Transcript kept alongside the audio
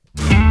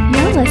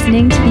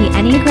listening to the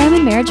Enneagram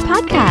and Marriage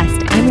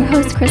Podcast. I'm your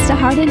host, Krista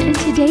Harden, and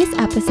today's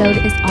episode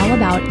is all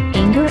about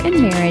anger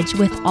and marriage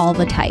with all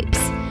the types.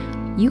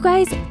 You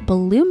guys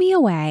blew me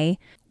away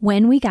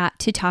when we got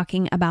to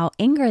talking about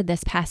anger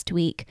this past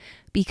week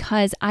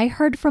because I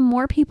heard from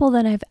more people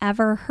than I've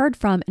ever heard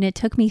from, and it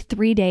took me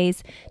 3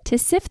 days to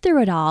sift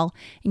through it all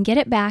and get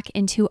it back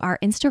into our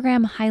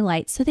Instagram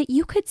highlights so that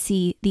you could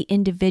see the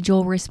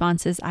individual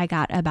responses I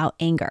got about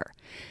anger.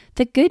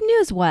 The good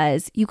news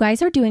was you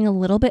guys are doing a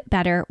little bit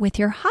better with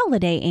your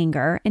holiday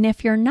anger. And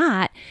if you're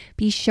not,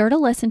 be sure to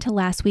listen to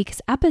last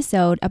week's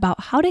episode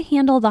about how to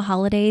handle the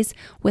holidays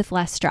with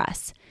less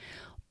stress.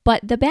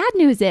 But the bad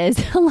news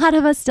is a lot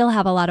of us still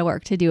have a lot of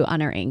work to do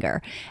on our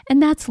anger, and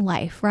that's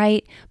life,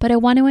 right? But I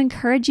want to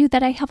encourage you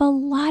that I have a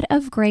lot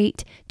of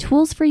great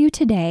tools for you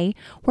today.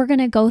 We're going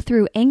to go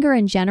through anger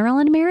in general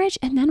in marriage,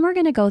 and then we're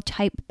going to go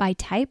type by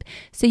type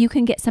so you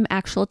can get some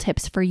actual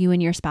tips for you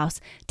and your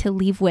spouse to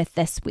leave with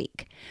this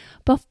week.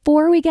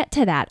 Before we get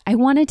to that, I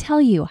want to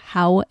tell you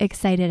how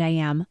excited I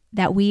am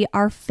that we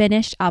are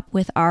finished up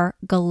with our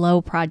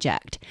Glow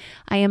project.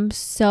 I am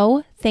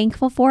so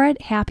thankful for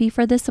it, happy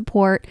for the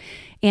support,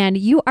 and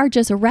you are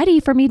just ready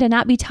for me to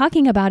not be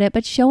talking about it,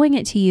 but showing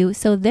it to you.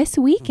 So this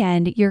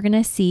weekend, you're going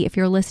to see, if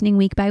you're listening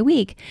week by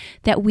week,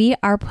 that we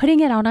are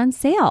putting it out on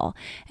sale.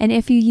 And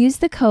if you use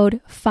the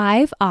code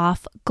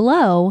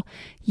 5OFFGLOW,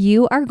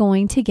 you are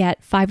going to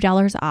get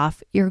 $5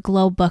 off your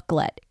Glow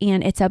booklet.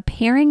 And it's a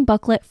pairing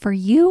booklet for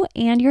you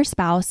and your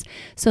spouse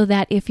so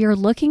that if you're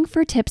looking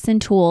for tips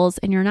and tools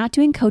and you're not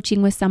doing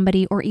coaching with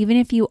somebody, or even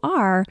if you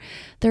are,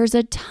 there's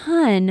a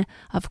ton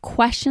of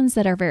questions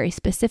that are very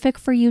specific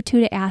for you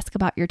two to ask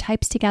about your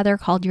types together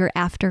called your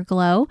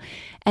Afterglow.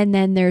 And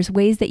then there's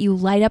ways that you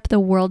light up the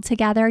world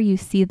together. You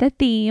see the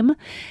theme,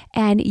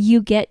 and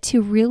you get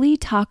to really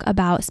talk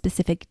about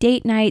specific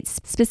date nights,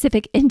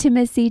 specific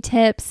intimacy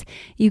tips.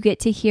 You get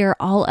to hear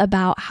all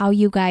about how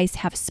you guys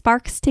have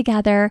sparks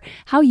together,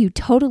 how you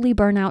totally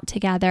burn out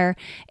together,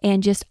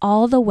 and just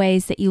all the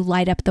ways that you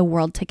light up the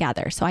world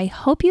together. So I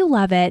hope you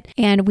love it,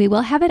 and we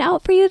will have it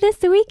out for you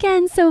this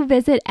weekend. So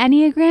visit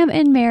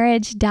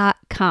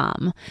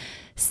enneagramandmarriage.com.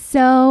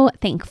 So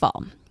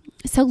thankful.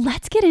 So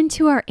let's get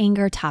into our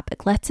anger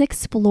topic. Let's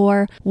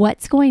explore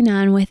what's going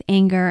on with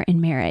anger in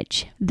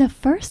marriage. The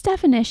first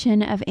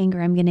definition of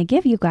anger I'm going to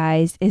give you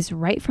guys is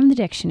right from the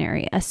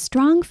dictionary: a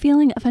strong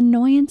feeling of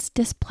annoyance,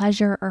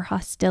 displeasure, or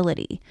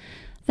hostility.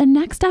 The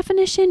next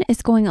definition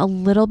is going a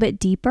little bit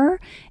deeper,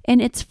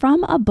 and it's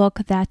from a book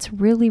that's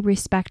really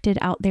respected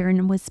out there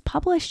and was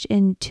published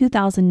in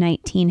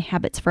 2019,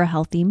 Habits for a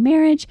Healthy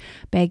Marriage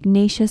by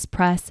Ignatius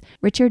Press,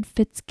 Richard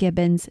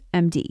Fitzgibbons,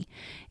 MD.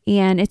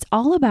 And it's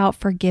all about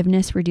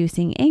forgiveness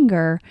reducing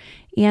anger.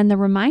 And the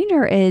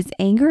reminder is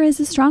anger is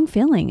a strong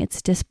feeling.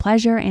 It's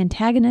displeasure,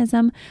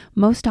 antagonism,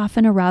 most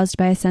often aroused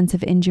by a sense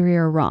of injury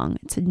or wrong.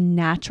 It's a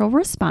natural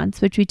response,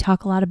 which we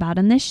talk a lot about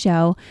on this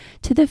show,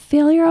 to the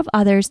failure of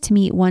others to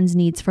meet one's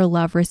needs for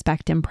love,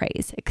 respect, and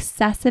praise.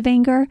 Excessive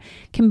anger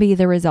can be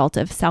the result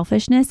of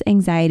selfishness,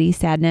 anxiety,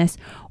 sadness,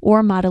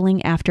 or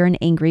modeling after an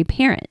angry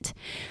parent.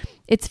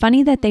 It's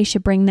funny that they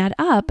should bring that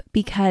up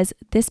because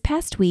this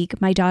past week,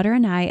 my daughter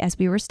and I, as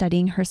we were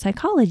studying her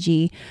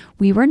psychology,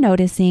 we were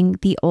noticing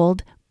the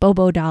old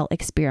Bobo doll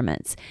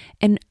experiments.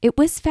 And it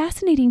was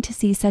fascinating to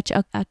see such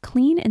a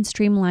clean and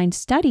streamlined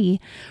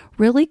study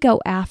really go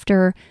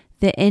after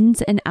the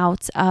ins and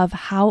outs of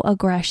how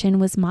aggression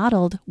was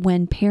modeled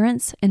when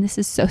parents, and this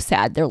is so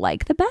sad, they're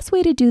like, the best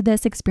way to do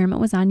this experiment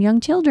was on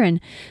young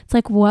children. It's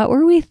like, what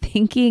were we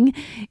thinking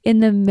in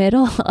the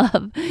middle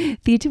of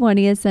the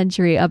 20th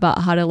century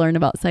about how to learn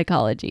about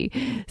psychology?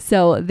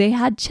 So they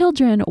had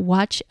children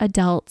watch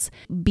adults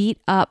beat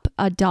up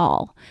a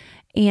doll,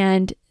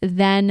 and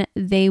then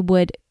they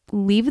would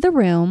leave the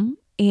room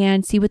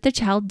and see what the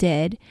child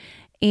did,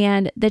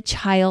 and the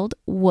child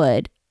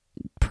would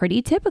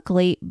pretty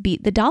typically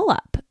beat the doll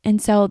up.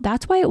 And so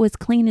that's why it was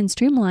clean and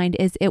streamlined,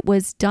 is it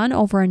was done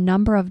over a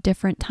number of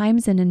different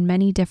times and in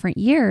many different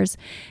years.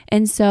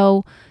 And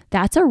so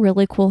that's a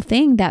really cool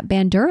thing that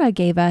Bandura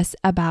gave us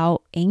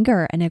about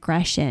anger and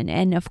aggression.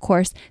 And of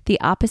course,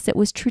 the opposite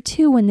was true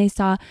too when they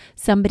saw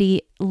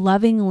somebody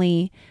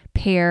lovingly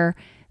pair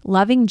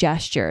loving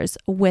gestures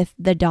with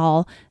the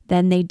doll,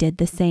 then they did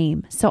the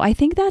same. So I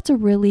think that's a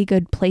really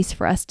good place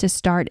for us to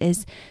start.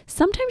 Is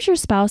sometimes your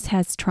spouse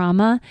has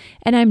trauma,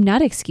 and I'm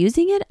not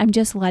excusing it. I'm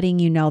just letting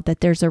you know that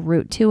there's a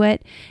root to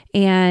it.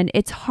 And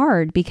it's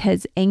hard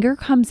because anger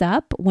comes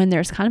up when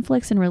there's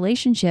conflicts in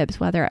relationships,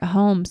 whether at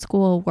home,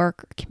 school,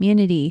 work,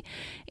 community.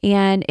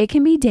 And it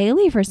can be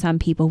daily for some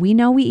people. We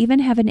know we even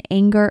have an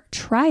anger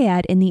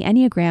triad in the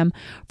Enneagram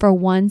for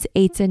 1s,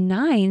 8s, and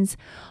 9s.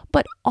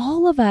 But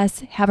all of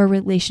us have a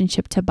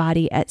relationship to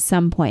body at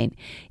some point.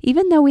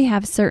 Even though we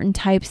have certain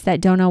types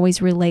that don't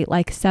always relate,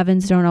 like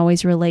 7s don't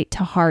always relate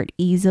to heart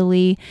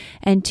easily,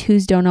 and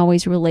 2s don't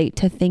always relate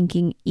to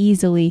thinking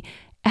easily,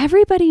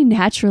 everybody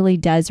naturally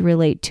does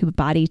relate to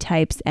body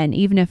types. And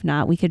even if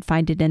not, we could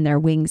find it in their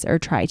wings or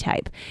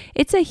tri-type.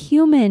 It's a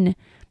human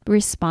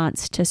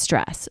response to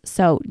stress.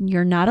 So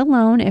you're not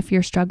alone if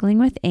you're struggling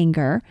with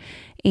anger.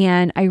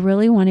 And I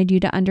really wanted you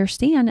to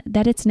understand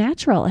that it's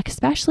natural,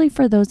 especially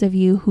for those of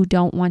you who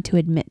don't want to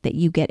admit that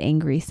you get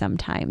angry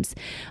sometimes.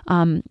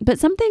 But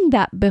something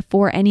that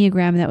before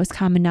Enneagram that was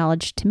common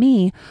knowledge to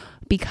me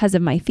because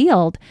of my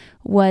field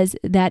was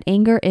that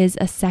anger is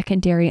a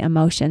secondary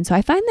emotion. So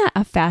I find that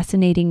a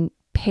fascinating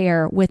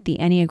pair with the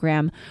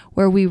Enneagram,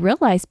 where we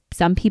realize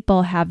some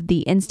people have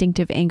the instinct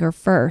of anger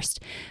first,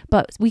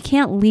 but we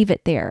can't leave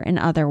it there. In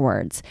other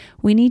words,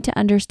 we need to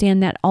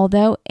understand that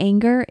although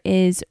anger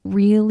is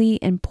really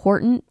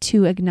important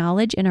to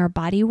acknowledge in our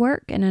body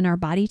work and in our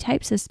body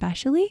types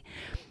especially,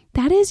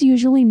 that is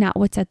usually not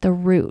what's at the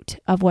root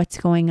of what's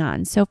going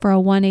on. So for a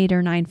 1, 8,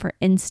 or 9, for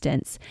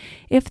instance,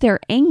 if they're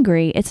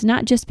angry, it's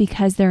not just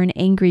because they're an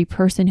angry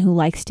person who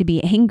likes to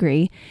be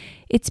angry.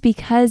 It's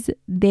because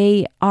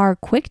they are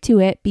quick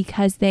to it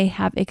because they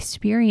have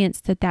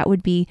experienced that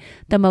would be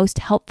the most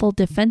helpful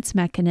defense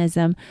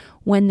mechanism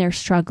when they're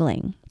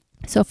struggling.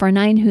 So for a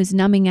 9 who's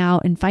numbing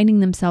out and finding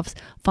themselves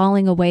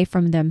falling away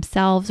from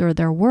themselves or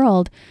their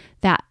world,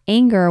 that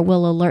anger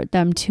will alert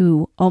them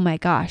to, oh my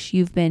gosh,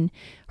 you've been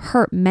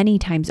hurt many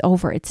times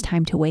over. It's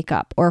time to wake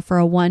up. Or for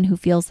a 1 who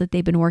feels that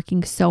they've been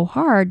working so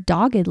hard,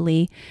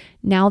 doggedly,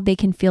 now they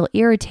can feel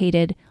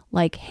irritated,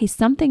 like, hey,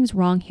 something's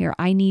wrong here.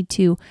 I need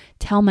to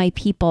tell my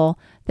people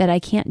that I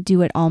can't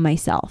do it all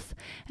myself.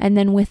 And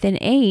then with an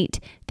 8,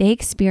 they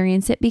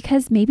experience it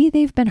because maybe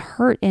they've been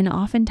hurt and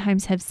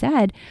oftentimes have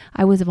said,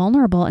 I was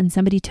vulnerable and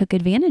somebody took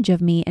advantage of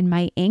me and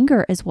my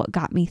anger is what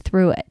got me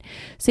through it.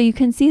 So you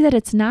can see that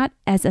it's not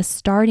as a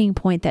starting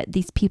point that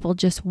these people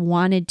just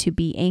wanted to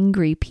be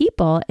angry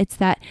people. It's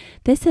that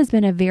this has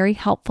been a very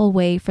helpful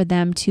way for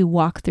them to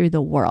walk through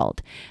the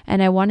world.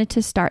 And I wanted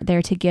to start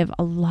there to give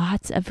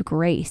lots of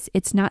grace.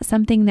 It's not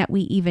something that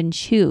we even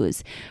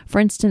choose. For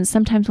instance,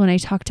 sometimes when I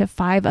talk to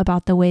 5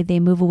 about the way they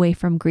move away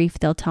from grief,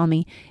 they'll tell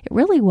me it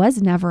really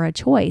was never a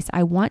choice.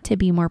 I want to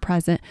be more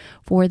present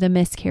for the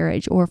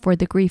miscarriage or for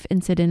the grief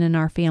incident in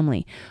our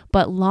family.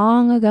 But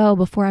long ago,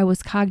 before I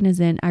was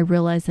cognizant, I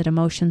realized that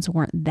emotions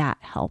weren't that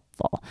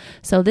helpful.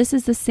 So this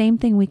is the same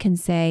thing we can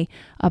say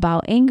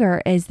about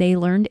anger, as they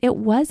learned it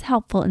was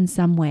helpful in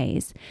some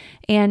ways.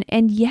 And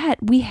yet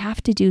we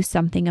have to do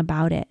something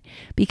about it,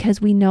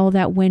 because we know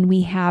that when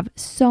we have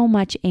so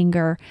much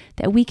anger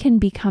that we can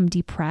become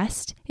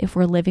depressed if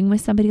we're living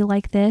with somebody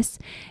like this,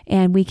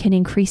 and we can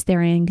increase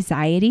their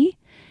anxiety.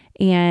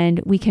 And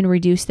we can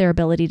reduce their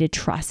ability to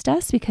trust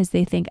us because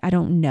they think, I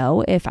don't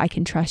know if I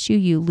can trust you.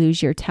 You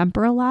lose your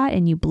temper a lot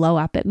and you blow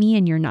up at me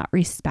and you're not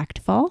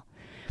respectful.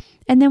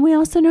 And then we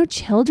also know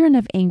children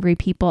of angry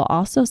people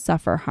also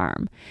suffer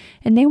harm,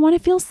 and they want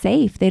to feel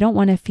safe. They don't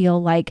want to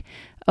feel like,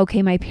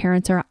 okay, my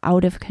parents are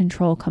out of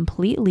control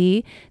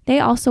completely. They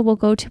also will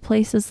go to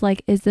places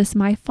like, is this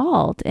my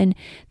fault? And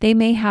they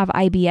may have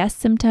IBS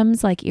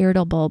symptoms like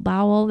irritable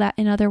bowel, that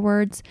in other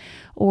words,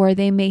 or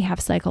they may have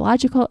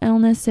psychological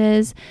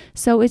illnesses.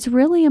 So it's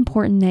really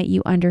important that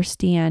you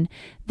understand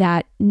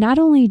that not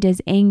only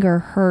does anger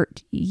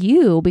hurt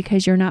you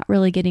because you're not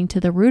really getting to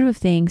the root of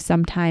things,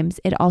 sometimes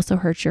it also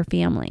hurts your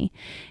family.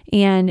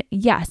 And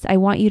yes, I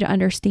want you to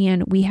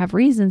understand we have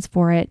reasons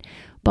for it.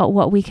 But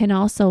what we can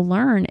also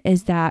learn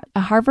is that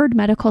a Harvard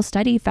medical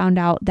study found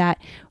out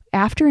that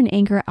after an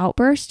anger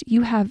outburst,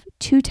 you have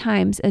 2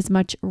 times as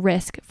much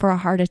risk for a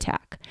heart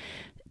attack.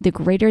 The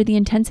greater the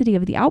intensity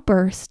of the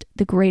outburst,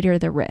 the greater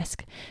the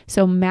risk.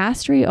 So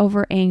mastery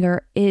over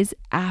anger is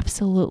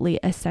absolutely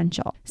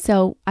essential.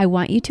 So I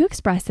want you to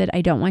express it.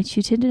 I don't want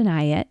you to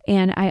deny it.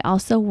 And I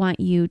also want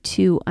you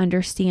to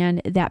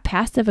understand that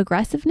passive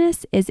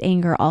aggressiveness is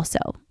anger also.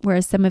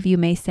 Whereas some of you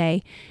may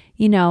say,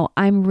 you know,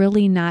 I'm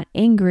really not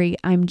angry.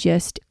 I'm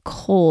just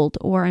cold,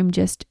 or I'm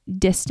just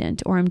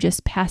distant, or I'm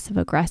just passive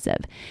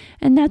aggressive.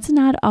 And that's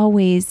not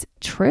always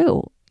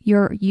true.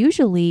 You're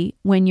usually,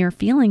 when you're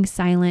feeling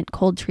silent,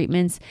 cold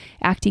treatments,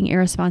 acting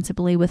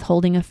irresponsibly,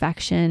 withholding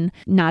affection,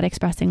 not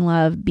expressing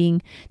love,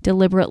 being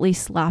deliberately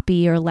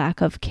sloppy or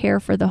lack of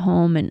care for the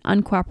home and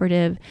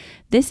uncooperative,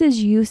 this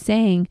is you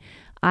saying,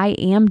 I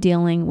am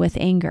dealing with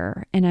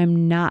anger and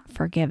I'm not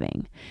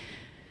forgiving.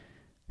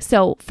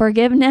 So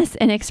forgiveness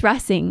and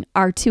expressing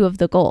are 2 of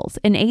the goals,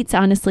 and 8s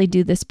honestly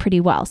do this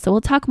pretty well. So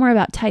we'll talk more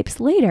about types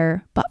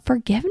later, but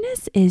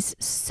forgiveness is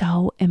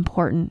so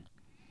important.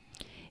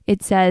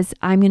 It says,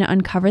 I'm going to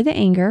uncover the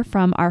anger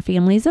from our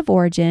families of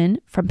origin,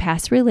 from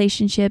past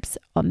relationships,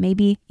 or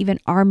maybe even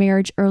our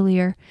marriage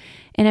earlier,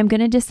 and I'm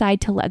going to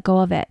decide to let go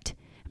of it.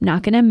 I'm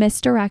not going to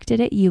misdirect it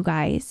at you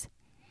guys.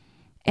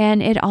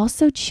 And it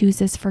also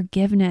chooses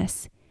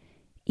forgiveness,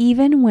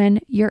 even when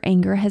your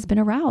anger has been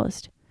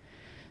aroused.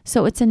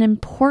 So it's an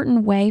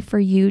important way for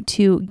you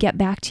to get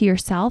back to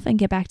yourself and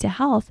get back to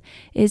health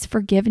is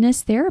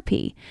forgiveness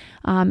therapy.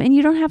 And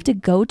you don't have to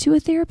go to a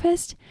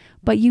therapist,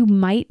 but you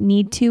might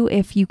need to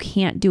if you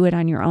can't do it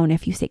on your own.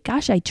 If you say,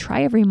 gosh, I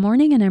try every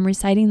morning and I'm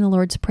reciting the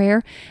Lord's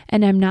Prayer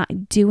and I'm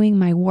not doing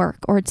my work,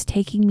 or it's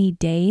taking me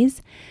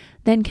days,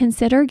 then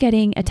consider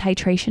getting a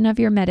titration of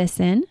your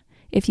medicine.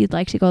 If you'd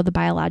like to go the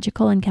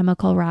biological and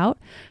chemical route,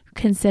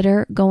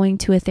 consider going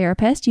to a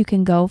therapist. You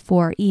can go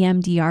for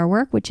EMDR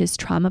work, which is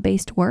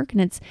trauma-based work,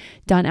 and it's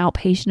done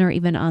outpatient or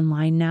even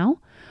online now.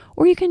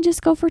 Or you can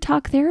just go for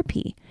talk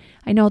therapy.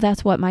 I know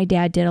that's what my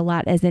dad did a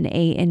lot as an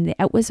 8, and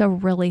it was a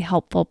really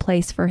helpful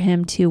place for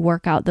him to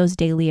work out those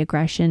daily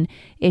aggression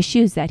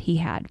issues that he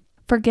had.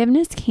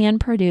 Forgiveness can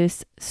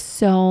produce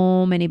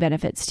so many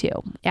benefits too.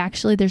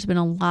 Actually, there's been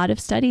a lot of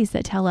studies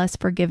that tell us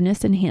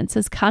forgiveness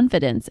enhances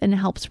confidence and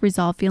helps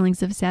resolve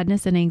feelings of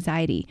sadness and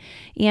anxiety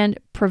and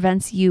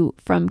prevents you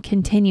from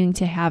continuing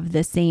to have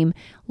the same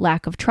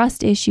lack of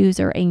trust issues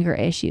or anger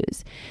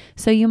issues.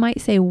 So you might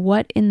say,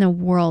 what in the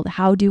world?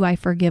 How do I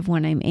forgive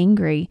when I'm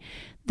angry?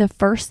 The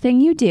first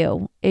thing you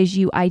do is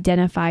you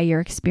identify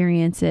your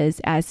experiences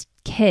as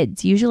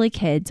kids, usually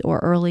kids or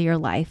earlier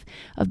life,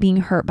 of being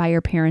hurt by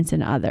your parents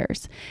and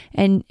others.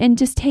 And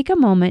just take a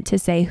moment to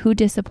say, who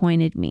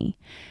disappointed me?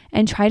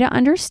 And try to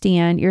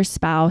understand your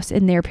spouse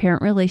and their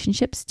parent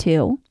relationships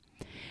too.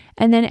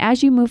 And then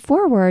as you move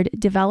forward,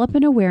 develop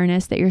an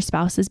awareness that your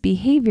spouse's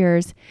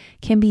behaviors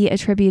can be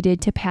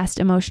attributed to past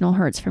emotional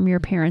hurts from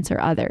your parents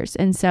or others.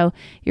 And so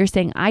you're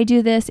saying, I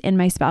do this and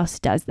my spouse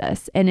does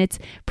this. And it's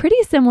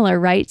pretty similar,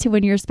 right, to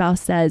when your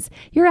spouse says,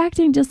 you're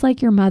acting just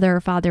like your mother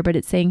or father, but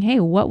it's saying, hey,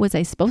 what was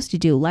I supposed to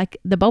do? Like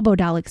the Bobo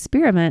doll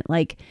experiment,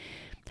 like,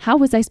 how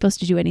was I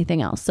supposed to do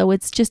anything else? So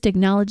it's just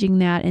acknowledging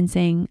that and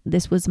saying,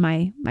 this was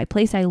my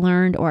place I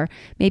learned, or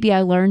maybe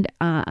I learned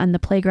on the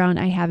playground.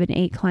 I have an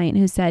 8 client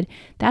who said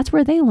that's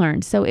where they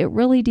learned. So it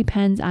really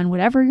depends on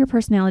whatever your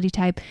personality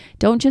type.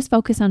 Don't just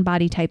focus on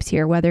body types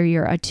here, whether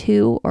you're a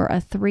 2 or a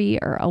 3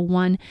 or a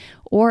 1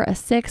 or a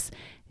 6.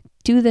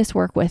 Do this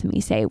work with me.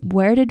 Say,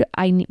 where did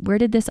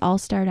this all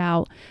start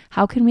out?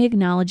 How can we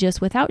acknowledge this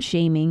without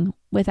shaming,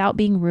 without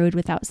being rude,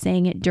 without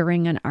saying it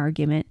during an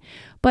argument?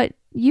 But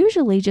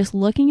usually just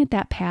looking at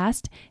that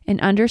past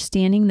and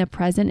understanding the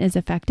present is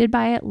affected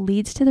by it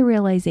leads to the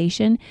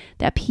realization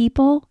that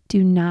people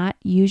do not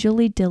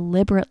usually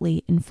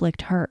deliberately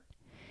inflict hurt.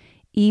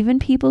 Even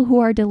people who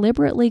are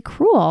deliberately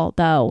cruel,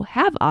 though,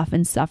 have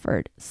often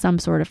suffered some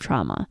sort of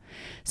trauma.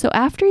 So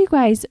after you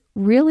guys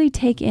really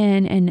take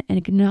in and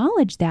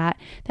acknowledge that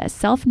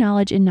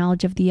self-knowledge and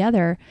knowledge of the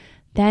other,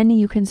 then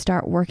you can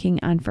start working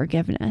on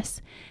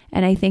forgiveness.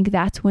 And I think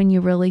that's when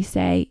you really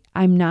say,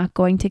 I'm not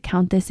going to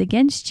count this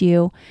against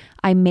you.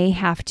 I may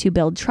have to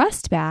build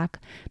trust back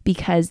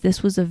because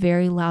this was a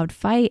very loud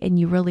fight and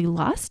you really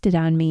lost it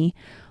on me.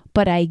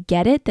 But I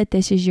get it that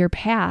this is your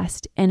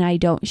past and I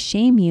don't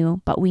shame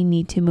you, but we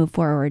need to move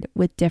forward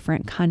with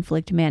different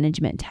conflict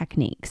management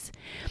techniques.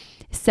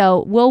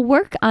 So we'll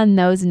work on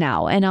those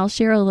now. And I'll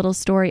share a little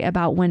story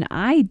about when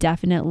I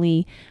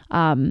definitely,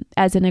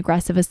 as an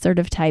aggressive,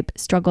 assertive type,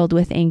 struggled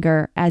with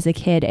anger as a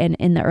kid and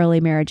in the early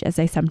marriage, as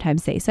I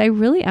sometimes say. So I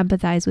really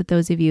empathize with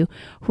those of you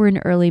who are in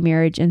early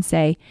marriage and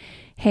say,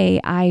 hey,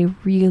 I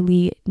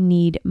really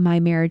need my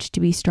marriage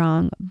to be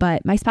strong,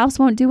 but my spouse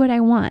won't do what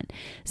I want.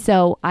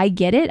 So I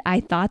get it.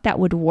 I thought that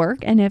would work.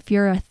 And if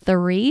you're a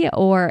 3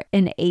 or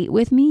an 8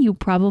 with me, you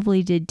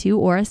probably did too,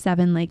 or a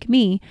 7 like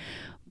me.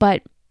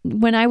 But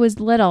when I was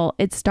little,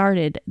 it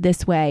started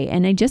this way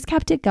and I just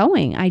kept it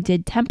going. I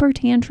did temper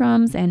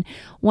tantrums. And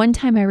one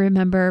time I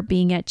remember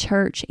being at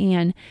church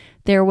and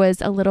there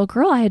was a little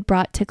girl I had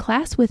brought to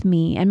class with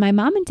me and my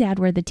mom and dad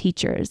were the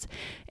teachers.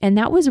 And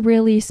that was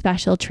really a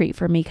special treat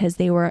for me because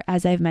they were,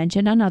 as I've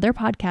mentioned on other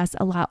podcasts,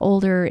 a lot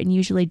older and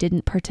usually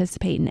didn't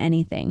participate in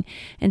anything.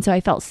 And so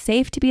I felt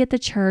safe to be at the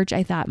church.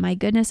 I thought, my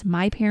goodness,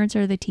 my parents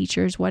are the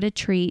teachers. What a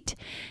treat.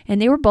 And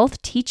they were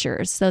both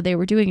teachers, so they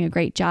were doing a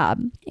great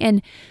job.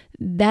 And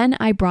then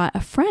I brought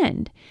a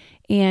friend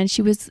and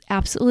she was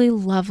absolutely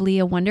lovely,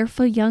 a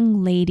wonderful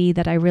young lady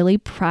that I really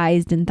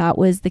prized and thought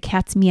was the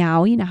cat's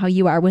meow. You know how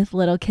you are with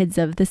little kids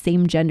of the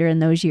same gender in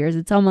those years.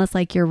 It's almost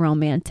like you're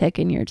romantic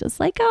and you're just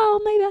like,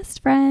 oh, my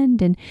best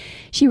friend. And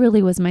she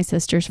really was my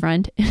sister's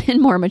friend and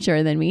more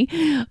mature than me,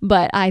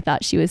 but I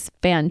thought she was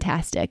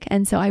fantastic.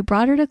 And so I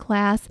brought her to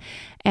class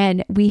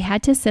and we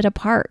had to sit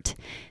apart.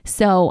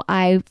 So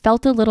I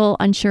felt a little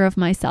unsure of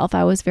myself.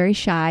 I was very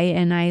shy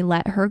and I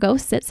let her go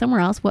sit somewhere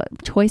else.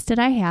 What choice did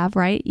I have,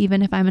 right?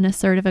 Even if I'm an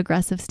assertive,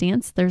 aggressive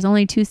stance, there's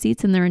only 2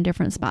 seats and they're in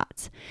different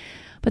spots.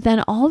 But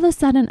then all of a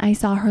sudden I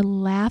saw her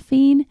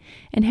laughing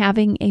and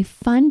having a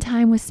fun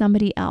time with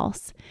somebody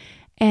else.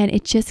 And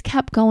it just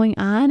kept going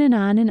on and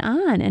on and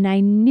on. And I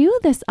knew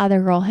this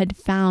other girl had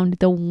found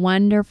the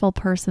wonderful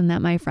person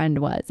that my friend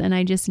was. And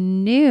I just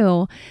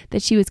knew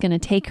that she was going to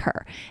take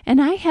her.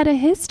 And I had a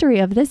history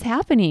of this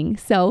happening.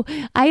 So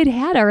I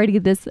had already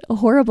this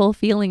horrible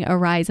feeling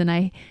arise. And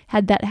I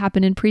had that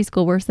happen in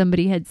preschool where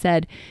somebody had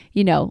said,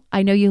 you know,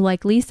 I know you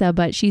like Lisa,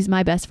 but she's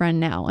my best friend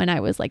now. And I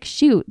was like,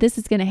 shoot, this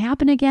is going to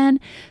happen again.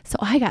 So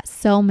I got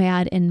so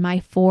mad and my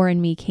 4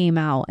 in me came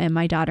out. And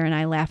my daughter and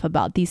I laugh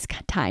about these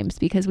times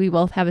because we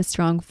both both have a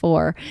strong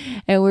 4.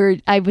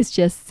 And I was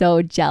just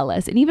so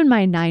jealous. And even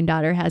my 9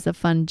 daughter has a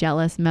fun,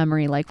 jealous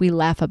memory like we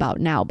laugh about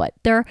now, but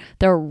they're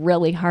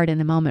really hard in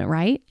the moment,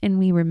 right? And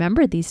we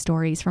remember these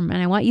stories and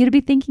I want you to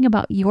be thinking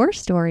about your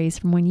stories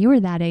from when you were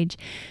that age.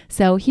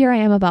 So here I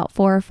am about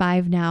 4 or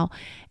 5 now.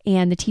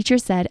 And the teacher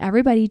said,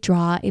 everybody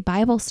draw a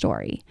Bible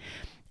story.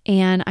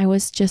 And I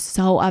was just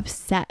so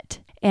upset.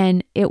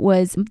 And it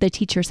was the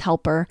teacher's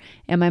helper,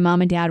 and my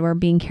mom and dad were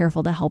being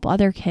careful to help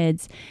other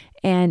kids.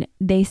 And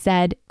they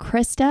said,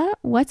 Krista,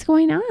 what's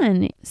going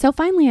on? So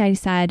finally I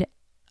said,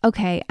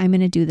 okay, I'm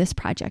going to do this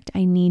project.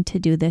 I need to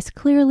do this.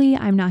 Clearly,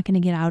 I'm not going to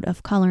get out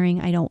of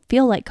coloring. I don't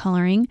feel like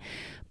coloring,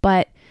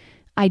 but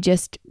I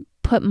just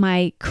put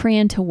my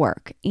crayon to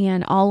work,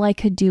 and all I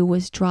could do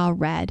was draw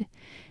red.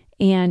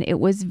 And it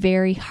was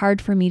very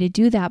hard for me to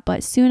do that,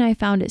 but soon I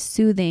found it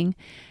soothing.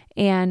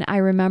 And I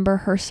remember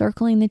her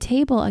circling the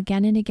table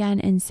again and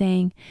again and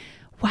saying,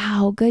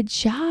 wow, good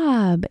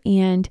job.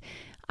 And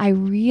I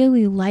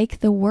really like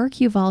the work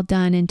you've all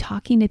done, and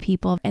talking to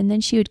people. And then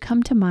she would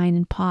come to mine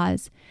and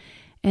pause.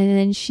 And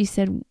then she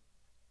said,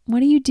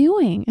 what are you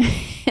doing?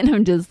 And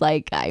I'm just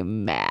like,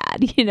 I'm mad,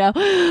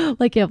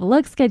 like if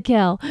looks could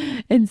kill.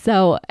 And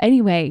so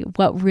anyway,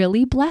 what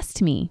really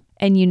blessed me,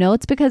 and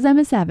it's because I'm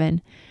a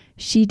 7,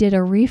 she did a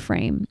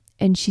reframe,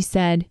 and she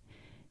said,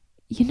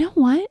 you know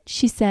what?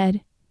 She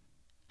said,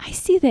 I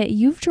see that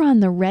you've drawn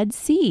the Red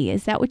Sea.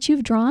 Is that what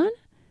you've drawn?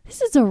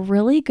 This is a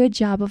really good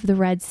job of the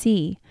Red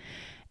Sea.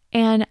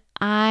 And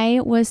I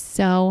was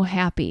so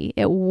happy.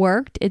 It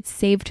worked. It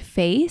saved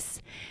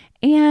face.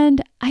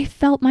 And I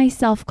felt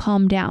myself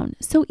calm down.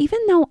 So even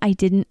though I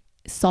didn't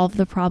solve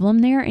the problem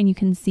there, and you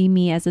can see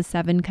me as a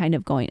 7 kind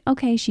of going,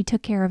 okay, she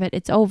took care of it,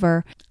 it's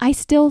over, I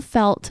still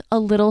felt a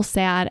little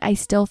sad. I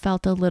still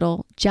felt a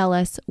little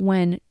jealous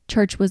when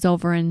church was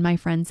over and my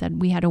friend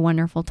said we had a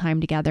wonderful time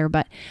together,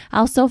 but I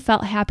also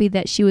felt happy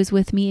that she was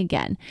with me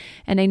again.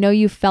 And I know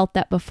you've felt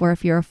that before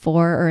if you're a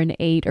 4 or an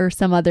 8 or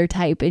some other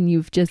type and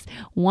you've just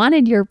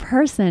wanted your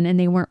person and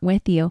they weren't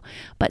with you.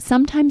 But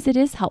sometimes it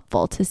is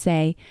helpful to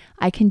say,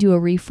 I can do a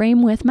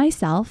reframe with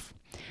myself,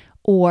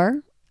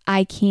 or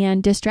I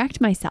can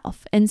distract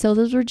myself. And so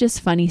those were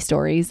just funny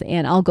stories,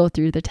 and I'll go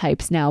through the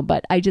types now,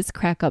 but I just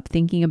crack up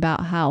thinking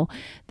about how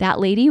that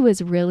lady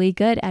was really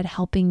good at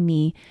helping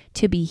me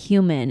to be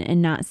human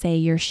and not say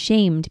you're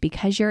shamed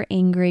because you're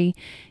angry,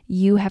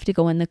 you have to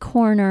go in the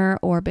corner,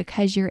 or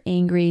because you're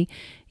angry,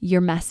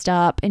 you're messed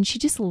up. And she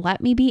just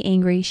let me be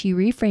angry. She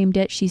reframed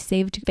it. She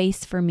saved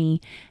face for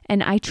me.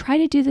 And I try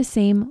to do the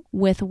same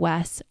with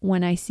Wes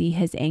when I see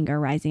his anger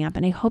rising up.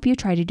 And I hope you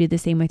try to do the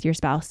same with your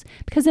spouse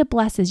because it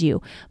blesses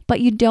you,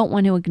 but you don't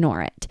want to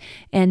ignore it.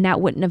 And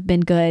that wouldn't have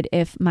been good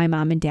if my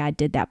mom and dad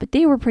did that, but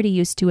they were pretty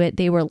used to it.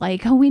 They were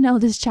like, oh, we know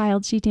this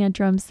child, she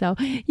tantrums. So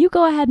you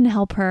go ahead and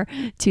help her,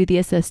 to the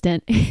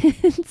assistant.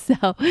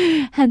 So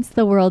hence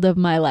the world of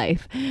my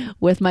life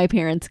with my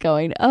parents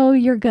going, oh,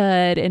 you're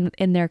good,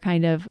 in their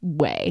kind of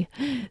way.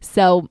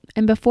 So,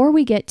 and before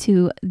we get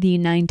to the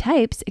 9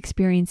 types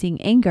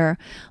experiencing anger,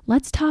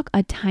 let's talk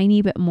a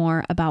tiny bit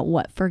more about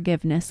what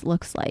forgiveness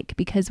looks like,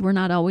 because we're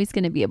not always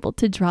going to be able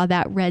to draw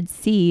that Red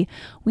Sea.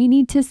 We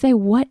need to say,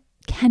 what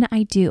can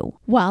I do?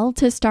 Well,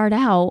 to start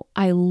out,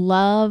 I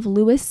love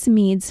Lewis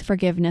Smedes'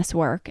 forgiveness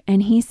work.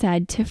 And he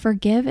said, to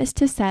forgive is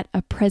to set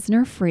a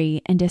prisoner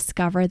free and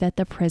discover that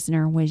the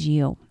prisoner was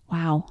you.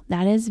 Wow,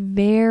 that is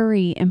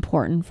very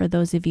important for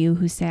those of you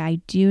who say,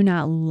 I do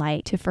not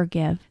like to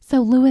forgive. So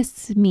Lewis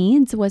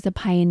Smedes was a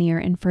pioneer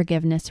in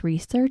forgiveness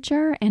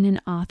researcher and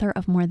an author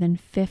of more than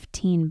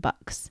 15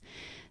 books.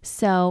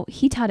 So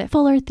he taught at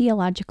Fuller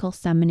Theological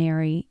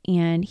Seminary,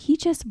 and he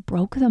just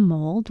broke the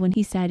mold when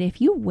he said, if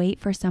you wait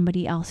for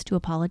somebody else to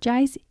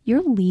apologize,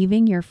 you're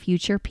leaving your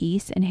future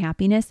peace and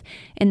happiness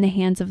in the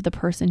hands of the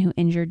person who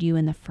injured you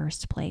in the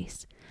first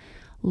place.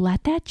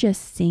 Let that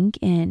just sink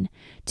in.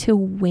 To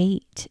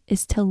wait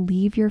is to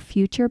leave your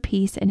future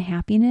peace and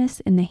happiness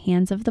in the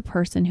hands of the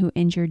person who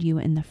injured you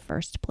in the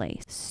first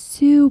place.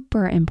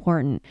 Super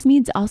important.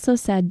 Smedes also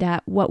said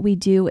that what we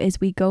do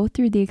is we go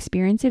through the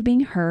experience of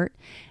being hurt,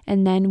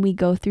 and then we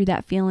go through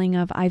that feeling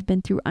of I've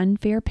been through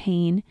unfair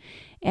pain.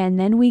 And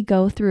then we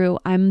go through,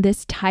 I'm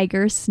this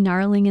tiger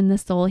snarling in the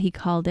soul, he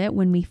called it,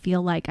 when we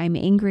feel like I'm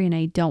angry and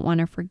I don't want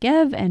to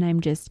forgive and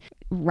I'm just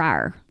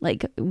rawr,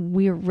 like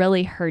we're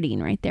really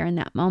hurting right there in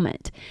that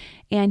moment.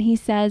 And he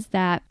says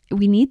that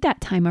we need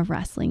that time of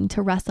wrestling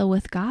to wrestle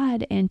with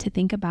God and to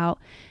think about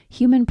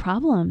human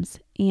problems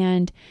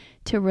and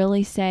to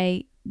really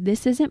say,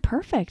 this isn't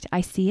perfect.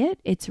 I see it.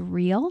 It's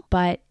real.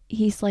 But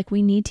he's like,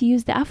 we need to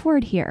use the F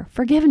word here,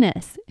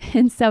 forgiveness.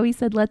 And so he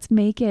said, let's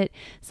make it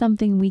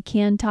something we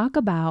can talk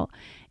about.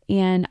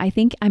 And I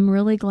think I'm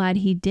really glad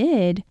he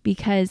did,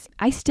 because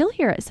I still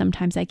hear it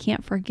sometimes. I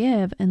can't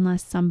forgive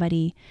unless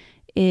somebody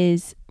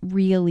is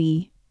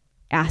really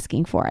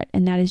asking for it.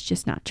 And that is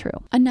just not true.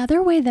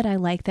 Another way that I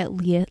like that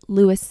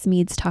Lewis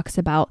Smedes talks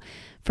about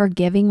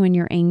forgiving when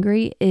you're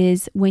angry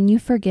is when you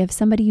forgive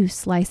somebody, you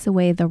slice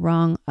away the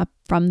wrong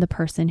from the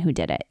person who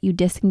did it. You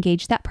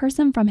disengage that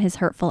person from his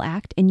hurtful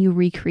act and you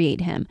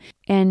recreate him.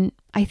 And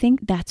I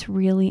think that's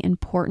really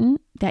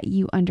important that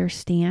you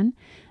understand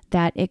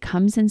that it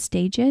comes in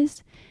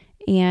stages,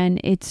 and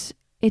it's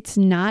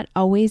not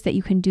always that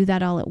you can do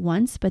that all at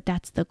once, but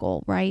that's the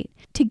goal, right?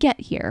 To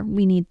get here,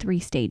 we need 3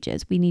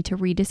 stages. We need to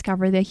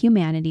rediscover the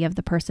humanity of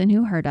the person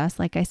who hurt us.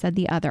 Like I said,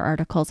 the other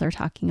articles are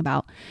talking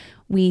about.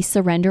 We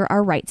surrender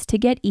our rights to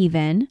get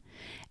even,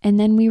 and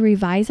then we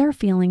revise our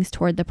feelings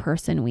toward the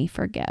person we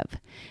forgive.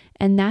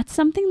 And that's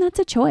something that's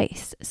a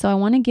choice. So I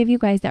want to give you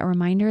guys that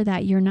reminder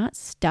that you're not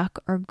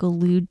stuck or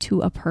glued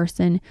to a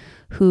person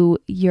who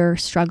you're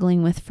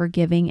struggling with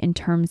forgiving in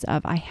terms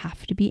of, I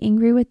have to be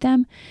angry with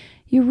them.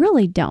 You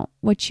really don't.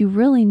 What you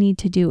really need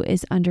to do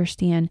is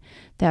understand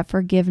that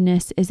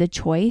forgiveness is a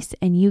choice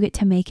and you get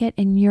to make it,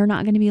 and you're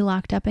not going to be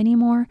locked up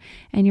anymore.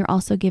 And you're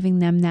also giving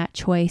them that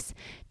choice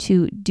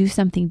to do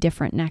something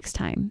different next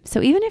time.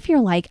 So even if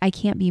you're like, I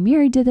can't be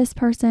married to this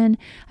person,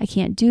 I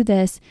can't do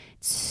this,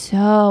 it's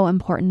so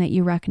important that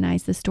you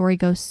recognize the story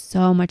goes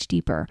so much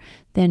deeper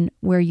than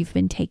where you've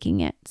been taking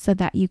it, so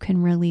that you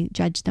can really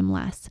judge them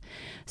less.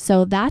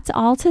 So that's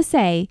all to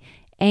say.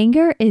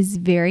 Anger is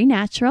very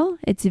natural.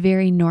 It's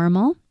very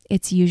normal.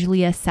 It's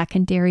usually a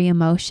secondary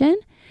emotion.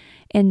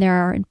 And there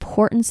are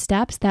important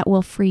steps that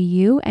will free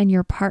you and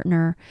your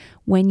partner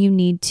when you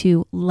need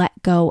to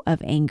let go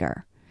of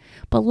anger.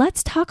 But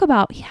let's talk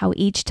about how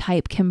each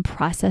type can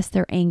process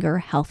their anger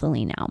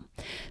healthily now.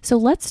 So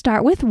let's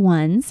start with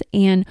ones,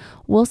 and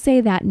we'll say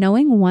that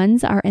knowing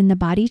ones are in the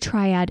body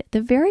triad,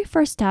 the very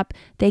first step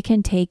they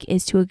can take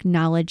is to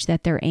acknowledge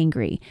that they're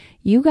angry.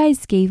 You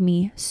guys gave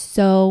me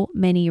so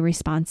many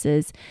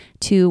responses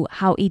to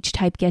how each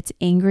type gets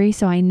angry.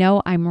 So I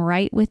know I'm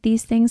right with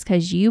these things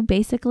because you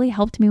basically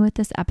helped me with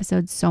this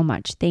episode so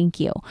much. Thank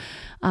you.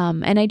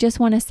 And I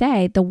just want to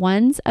say the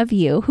ones of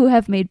you who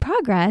have made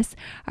progress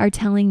are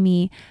telling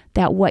me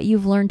that what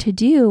you've learned to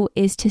do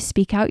is to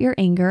speak out your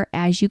anger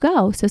as you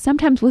go. So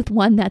sometimes with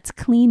one that's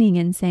cleaning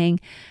and saying,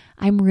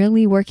 I'm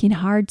really working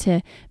hard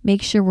to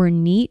make sure we're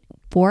neat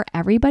for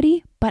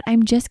everybody, but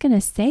I'm just going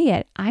to say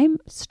it. I'm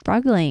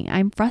struggling.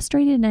 I'm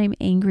frustrated and I'm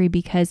angry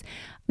because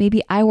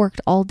maybe I worked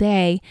all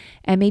day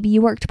and maybe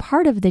you worked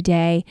part of the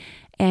day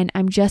and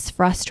I'm just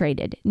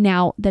frustrated.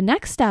 Now, the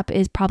next step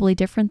is probably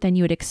different than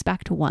you would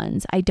expect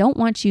ones. I don't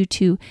want you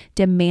to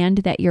demand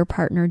that your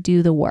partner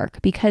do the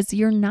work because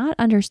you're not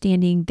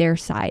understanding their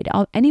side.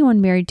 Anyone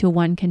married to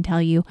one can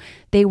tell you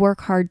they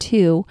work hard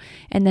too,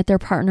 and that their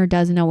partner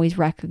doesn't always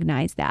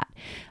recognize that.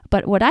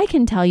 But what I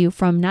can tell you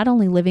from not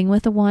only living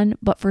with a one,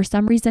 but for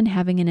some reason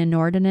having an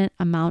inordinate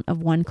amount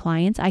of one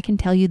clients, I can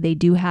tell you they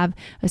do have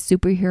a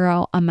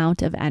superhero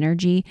amount of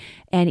energy.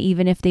 And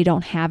even if they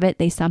don't have it,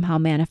 they somehow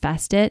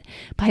manifest it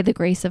by the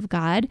grace of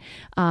God.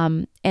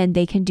 And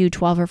they can do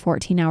 12 or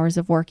 14 hours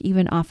of work,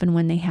 even often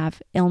when they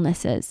have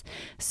illnesses.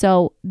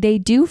 So they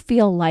do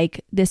feel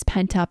like this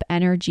pent up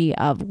energy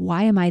of,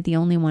 why am I the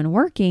only one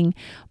working?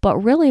 But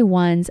really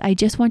ones, I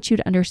just want you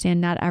to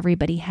understand not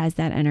everybody has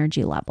that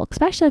energy level,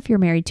 especially if you're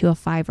married to a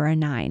 5 or a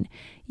 9.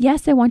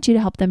 Yes, I want you to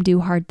help them do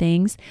hard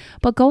things,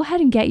 but go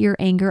ahead and get your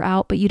anger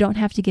out, but you don't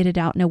have to get it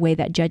out in a way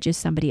that judges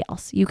somebody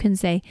else. You can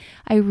say,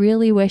 I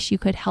really wish you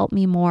could help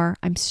me more.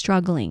 I'm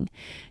struggling.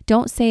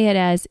 Don't say it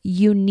as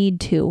you need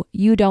to,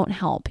 you don't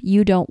help,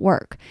 you don't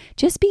work.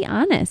 Just be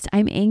honest.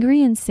 I'm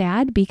angry and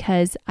sad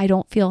because I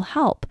don't feel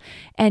help.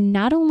 And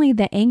not only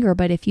the anger,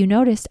 but if you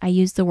noticed, I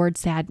used the word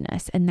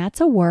sadness, and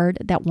that's a word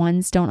that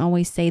ones don't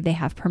always say they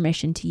have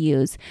permission to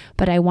use,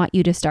 but I want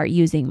you to start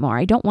using more.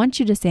 I don't want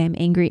you to say I'm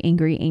angry,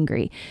 angry,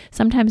 angry.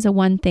 Sometimes a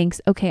one thinks,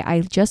 okay,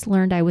 I just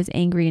learned I was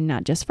angry and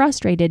not just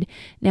frustrated.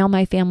 Now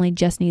my family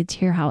just needs to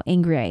hear how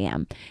angry I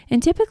am.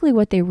 And typically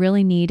what they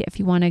really need, if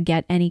you want to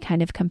get any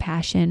kind of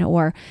compassion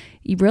or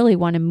you really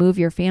want to move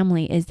your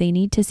family, is they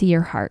need to see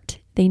your heart.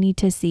 They need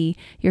to see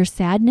your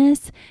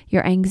sadness,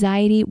 your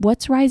anxiety,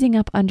 what's rising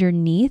up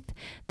underneath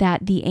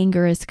that the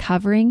anger is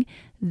covering.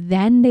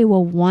 Then they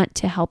will want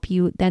to help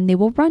you. Then they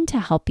will run to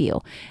help you.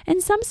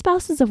 And some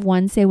spouses of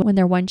one say when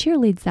their one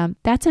cheerleads them,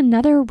 that's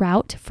another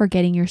route for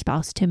getting your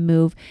spouse to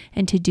move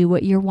and to do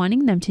what you're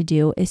wanting them to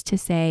do, is to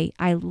say,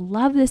 I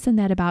love this and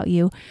that about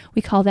you.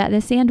 We call that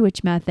the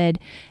sandwich method.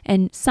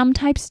 And some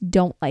types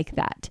don't like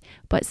that,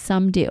 but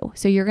some do.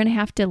 So you're going to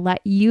have to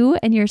let you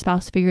and your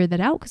spouse figure that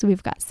out, because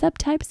we've got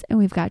subtypes and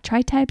we've got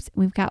tritypes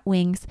and we've got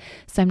wings.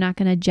 So I'm not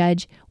going to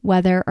judge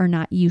whether or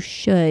not you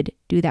should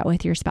do that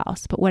with your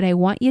spouse. But what I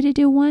want you to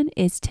do, one,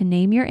 is to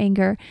name your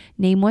anger,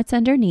 name what's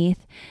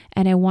underneath,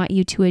 and I want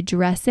you to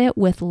address it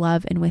with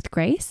love and with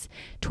grace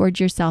towards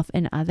yourself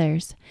and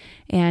others.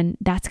 And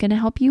that's going to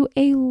help you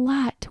a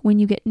lot when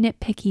you get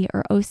nitpicky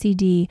or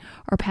OCD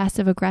or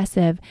passive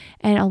aggressive.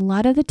 And a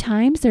lot of the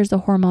times there's a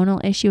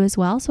hormonal issue as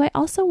well. So I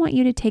also want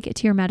you to take it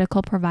to your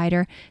medical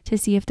provider to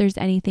see if there's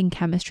anything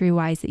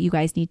chemistry-wise that you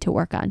guys need to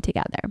work on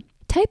together.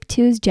 Type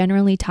 2 is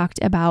generally talked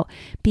about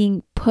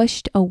being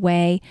pushed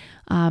away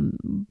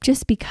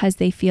just because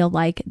they feel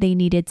like they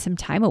needed some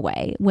time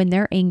away. When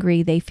they're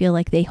angry, they feel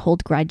like they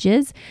hold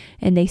grudges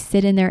and they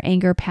sit in their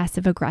anger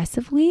passive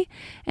aggressively,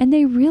 and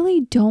they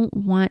really don't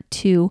want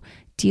to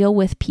deal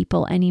with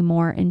people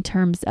anymore in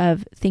terms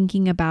of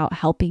thinking about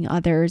helping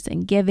others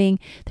and giving.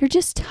 They're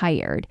just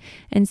tired.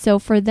 And so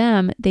for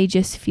them, they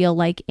just feel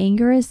like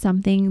anger is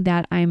something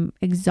that I'm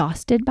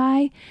exhausted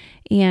by,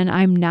 and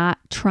I'm not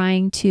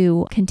trying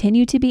to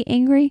continue to be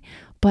angry,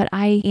 but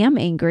I am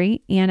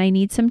angry and I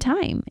need some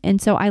time.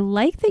 And so I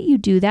like that you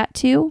do that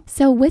too.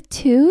 So with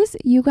 2s,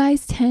 you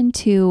guys tend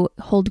to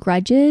hold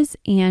grudges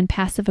and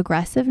passive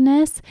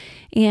aggressiveness.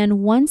 And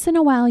once in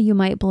a while you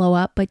might blow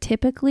up, but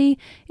typically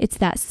it's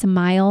that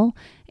smile,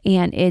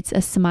 and it's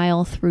a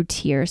smile through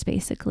tears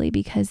basically,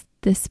 because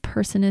this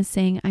person is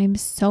saying, I'm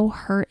so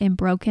hurt and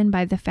broken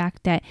by the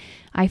fact that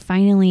I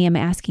finally am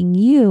asking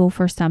you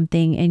for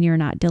something and you're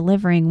not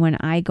delivering when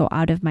I go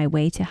out of my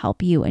way to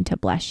help you and to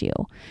bless you.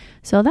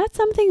 So that's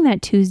something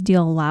that 2s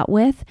deal a lot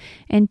with.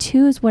 And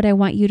 2s, what I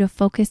want you to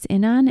focus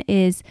in on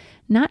is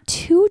not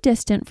too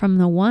distant from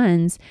the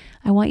 1s.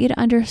 I want you to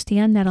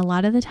understand that a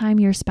lot of the time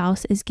your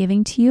spouse is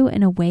giving to you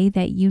in a way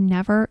that you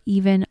never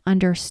even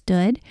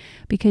understood,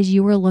 because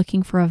you were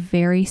looking for a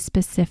very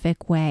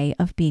specific way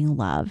of being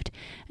loved.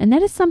 And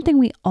that is something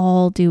we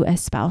all do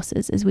as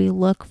spouses, is we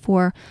look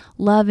for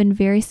love in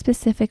very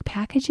specific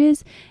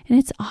packages, and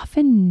it's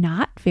often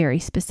not very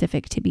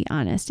specific, to be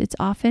honest. It's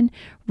often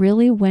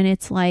really when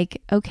it's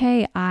like,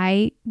 okay,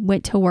 I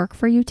went to work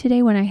for you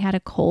today when I had a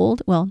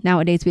cold. Well,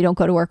 nowadays we don't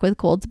go to work with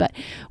colds, but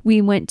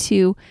we went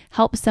to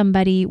help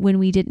somebody when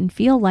we didn't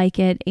feel like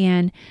it,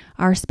 and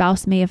our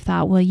spouse may have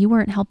thought, well, you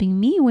weren't helping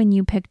me when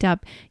you picked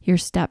up your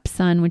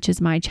stepson, which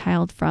is my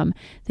child, from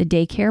the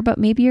daycare. But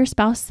maybe your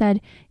spouse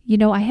said, you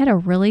know, I had a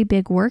really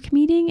big work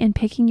meeting, and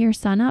picking your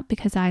son up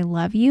because I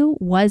love you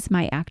was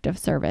my act of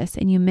service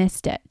and you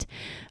missed it.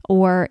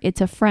 Or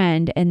it's a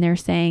friend and they're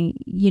saying,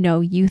 you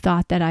know, you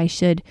thought that I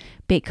should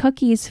bake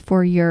cookies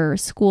for your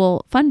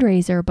school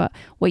fundraiser, but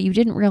what you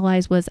didn't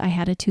realize was I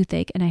had a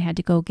toothache and I had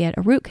to go get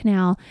a root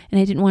canal, and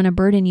I didn't want to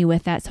burden you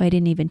with that, so I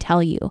didn't even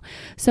tell you.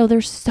 So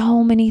there's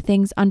so many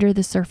things under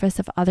the surface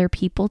of other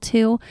people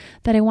too,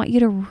 that I want you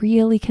to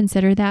really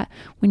consider that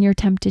when you're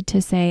tempted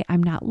to say,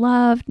 I'm not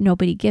loved,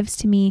 nobody gives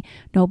to me,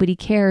 nobody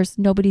cares,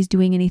 nobody's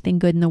doing anything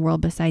good in the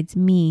world besides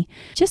me.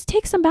 Just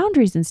take some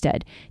boundaries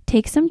instead.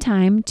 Take some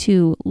time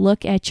to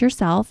look at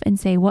yourself and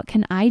say, what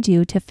can I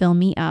do to fill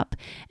me up?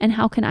 And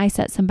how can I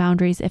set some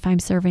boundaries if I'm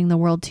serving the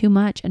world too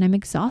much and I'm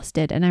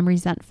exhausted and I'm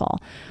resentful?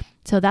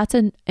 So that's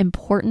an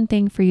important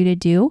thing for you to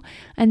do.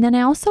 And then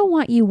I also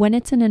want you, when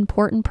it's an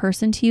important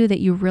person to you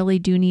that you really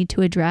do need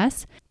to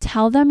address,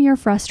 tell them your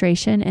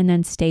frustration and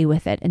then stay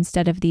with it,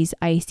 instead of these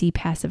icy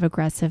passive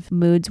aggressive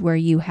moods where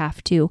you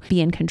have to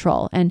be in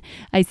control. And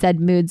I said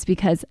moods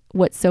because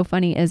what's so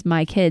funny is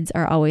my kids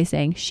are always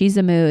saying, she's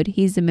a mood,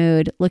 he's a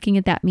mood, looking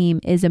at that meme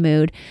is a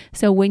mood.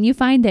 So when you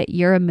find that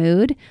you're a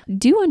mood,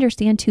 do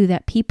understand too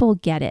that people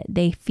get it.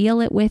 They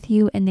feel it with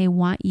you and they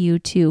want you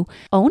to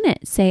own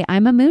it. Say,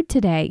 I'm a mood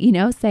today.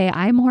 Say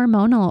I'm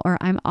hormonal, or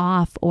I'm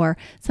off. Or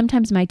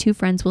sometimes my 2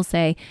 friends will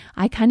say,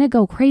 I kind of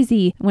go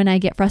crazy when I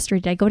get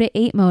frustrated. I go to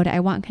 8 mode. I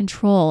want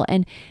control.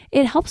 And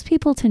it helps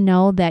people to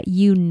know that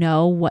you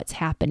know what's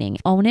happening.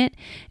 Own it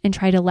and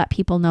try to let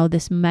people know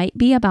this might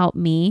be about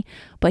me,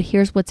 but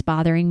here's what's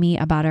bothering me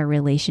about our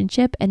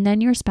relationship. And then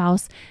your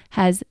spouse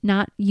has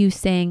not you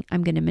saying,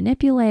 I'm going to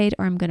manipulate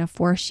or I'm going to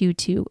force you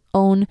to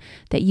own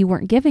that you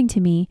weren't giving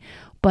to me.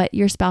 But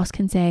your spouse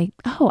can say,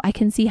 oh, I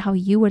can see how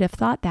you would have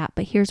thought that,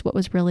 but here's what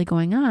was really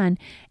going on.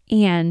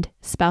 And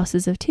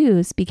spouses of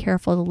 2s, be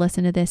careful to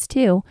listen to this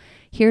too.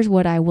 Here's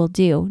what I will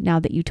do now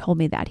that you told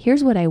me that.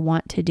 Here's what I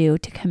want to do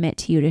to commit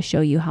to you, to show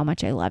you how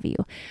much I love you.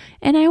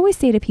 And I always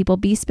say to people,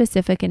 be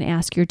specific and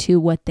ask your 2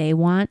 what they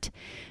want.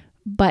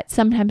 But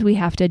sometimes we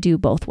have to do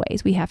both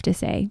ways. We have to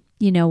say,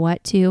 you know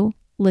what, 2,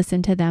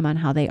 listen to them on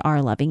how they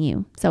are loving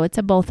you. So it's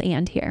a both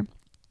and here.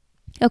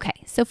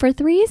 Okay, so for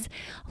 3s,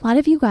 a lot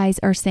of you guys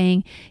are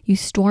saying you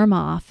storm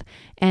off,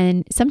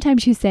 and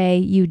sometimes you say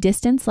you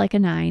distance like a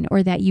 9,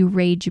 or that you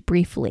rage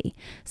briefly.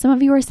 Some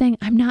of you are saying,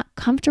 I'm not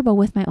comfortable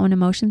with my own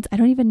emotions. I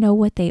don't even know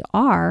what they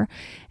are.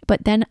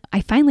 But then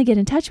I finally get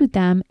in touch with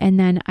them and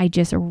then I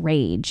just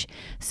rage.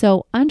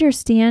 So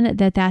understand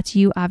that that's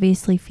you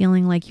obviously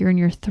feeling like you're in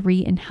your 3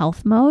 in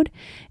health mode.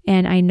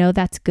 And I know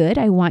that's good.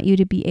 I want you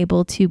to be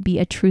able to be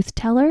a truth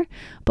teller,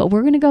 but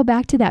we're going to go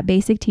back to that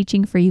basic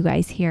teaching for you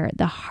guys here.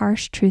 The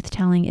harsh truth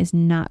telling is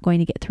not going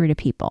to get through to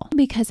people,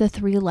 because a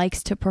 3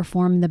 likes to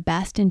perform the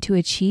best and to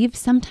achieve.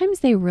 Sometimes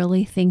they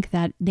really think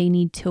that they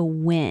need to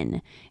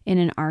win in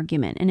an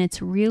argument. And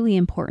it's really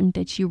important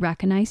that you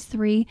recognize,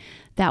 3,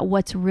 that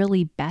what's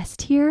really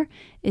best here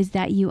is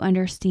that you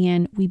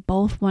understand we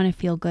both want to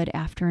feel good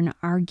after an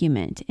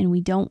argument, and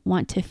we don't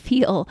want to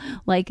feel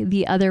like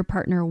the other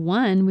partner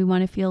won. We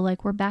want to feel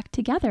like we're back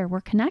together,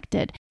 we're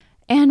connected.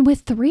 And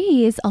with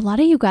threes, a lot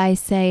of you guys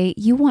say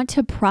you want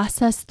to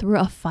process through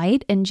a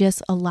fight and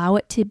just allow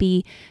it to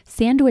be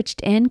sandwiched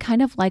in,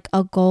 kind of like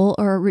a goal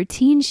or a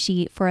routine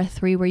sheet for a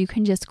three where you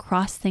can just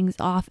cross things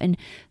off. And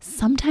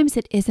sometimes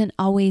it isn't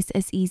always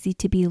as easy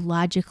to be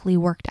logically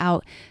worked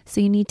out.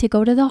 So you need to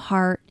go to the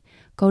heart,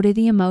 go to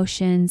the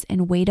emotions,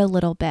 and wait a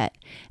little bit.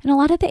 And a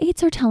lot of the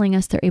eights are telling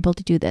us they're able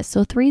to do this.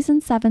 So threes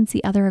and sevens,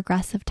 the other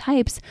aggressive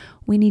types,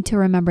 we need to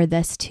remember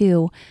this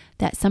too,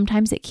 that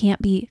sometimes it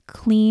can't be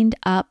cleaned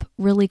up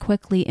really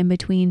quickly in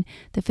between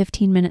the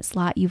 15-minute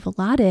slot you've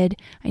allotted.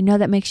 I know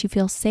that makes you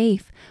feel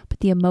safe, but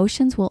the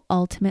emotions will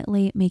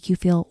ultimately make you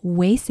feel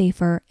way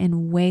safer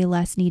and way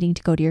less needing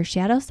to go to your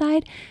shadow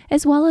side,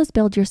 as well as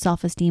build your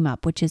self-esteem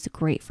up, which is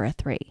great for a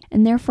three.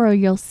 And therefore,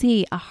 you'll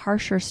see a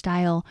harsher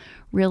style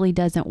really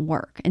doesn't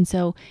work. And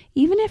so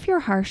even if you're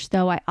harsh,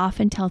 though, I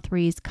often tell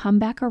threes, come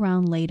back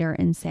around later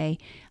and say,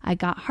 I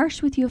got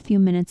harsh with you a few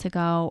minutes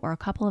ago or a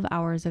couple of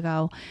hours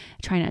ago.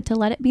 Try not to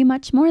let it be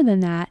much more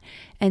than that.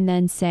 And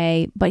then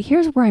say, but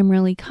here's where I'm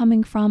really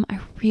coming from. I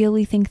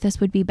really think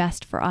this would be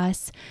best for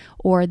us.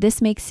 Or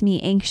this makes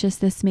me anxious.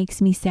 This makes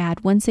me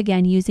sad. Once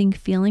again, using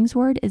feelings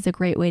word is a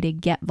great way to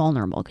get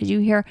vulnerable, because you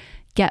hear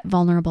get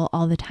vulnerable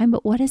all the time.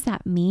 But what does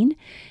that mean?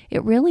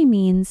 It really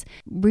means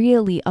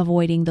really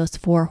avoiding those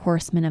four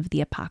horsemen of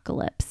the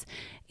apocalypse.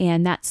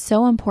 And that's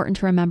so important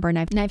to remember. And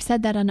I've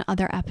said that on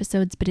other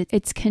episodes, but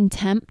it's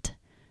contempt,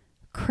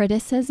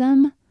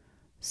 criticism,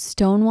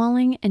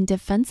 stonewalling, and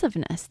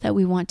defensiveness that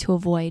we want to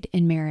avoid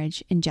in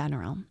marriage in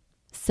general.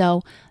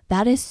 So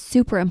that is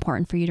super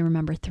important for you to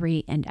remember,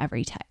 three and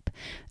every type.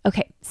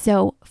 Okay,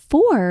 so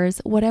fours,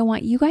 what I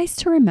want you guys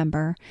to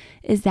remember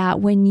is that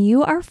when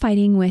you are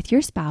fighting with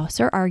your spouse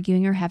or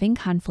arguing or having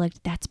conflict,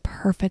 that's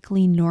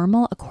perfectly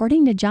normal.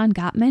 According to John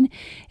Gottman,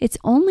 it's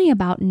only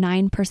about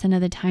 9%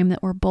 of the time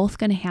that we're both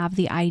going to have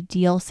the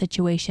ideal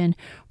situation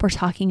for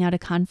talking out a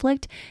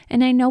conflict.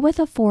 And I know with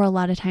a four, a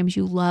lot of times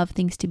you love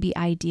things to be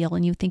ideal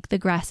and you think the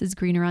grass is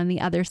greener on the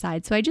other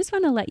side. So I just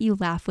want to let you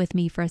laugh with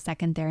me for a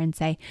second there and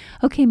say,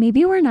 okay,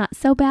 maybe we're not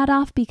so bad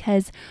off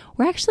because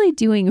we're actually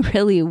doing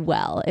really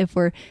well if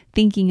we're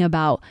thinking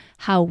about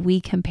how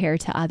we compare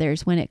to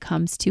others when it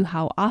comes to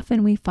how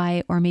often we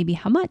fight or maybe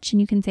how much.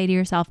 And you can say to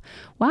yourself,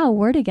 wow,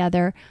 we're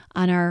together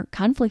on our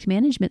conflict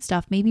management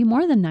stuff, maybe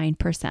more than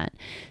 9%.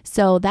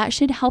 So that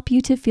should help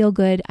you to feel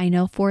good. I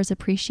know fours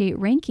appreciate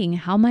ranking.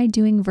 How am I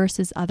doing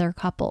versus other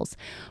couples?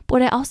 But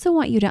what I also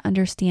want you to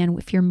understand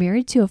if you're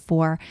married to a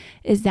four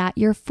is that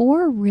your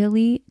four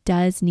really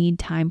does need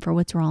time for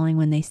withdrawing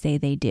when they say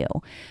they do.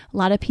 A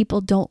lot of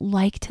people don't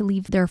like to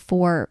leave their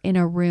four in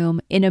a room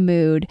in a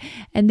mood,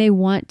 and they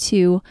want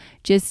to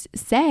just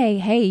say,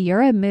 hey,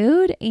 you're a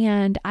mood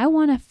and I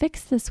want to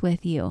fix this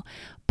with you.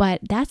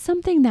 But that's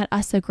something that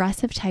us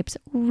aggressive types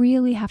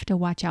really have to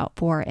watch out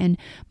for. And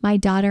my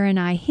daughter and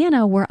I,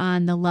 Hannah, were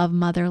on the Love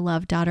Mother,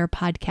 Love Daughter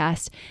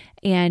podcast.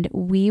 And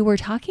we were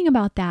talking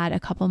about that a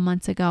couple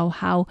months ago,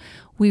 how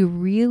we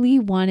really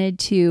wanted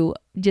to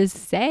just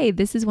say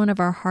this is one of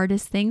our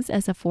hardest things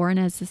as a four and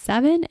as a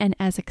seven, and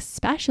as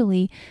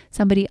especially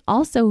somebody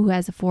also who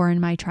has a four in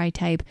my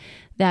tri-type,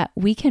 that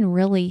we can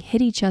really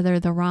hit each other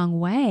the wrong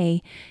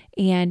way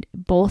and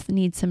both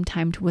need some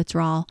time to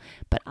withdraw.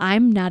 But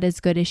I'm not as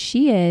good as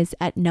she is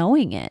at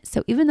knowing it.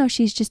 So even though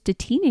she's just a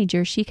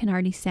teenager, she can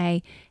already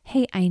say,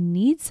 hey, I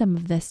need some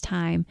of this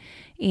time.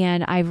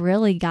 And I've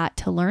really got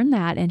to learn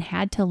that and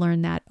had to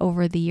learn that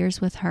over the years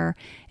with her.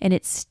 And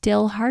it's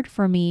still hard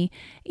for me.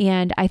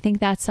 And I think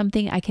that's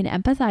something I can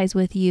empathize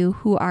with you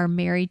who are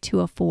married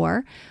to a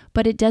four,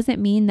 but it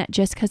doesn't mean that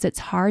just because it's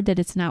hard that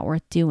it's not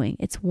worth doing.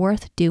 It's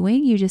worth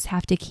doing. You just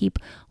have to keep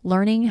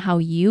learning how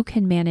you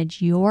can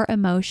manage your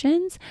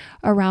emotions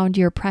around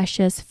your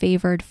precious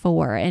favored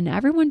four. And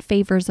everyone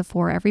favors a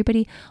four.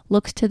 Everybody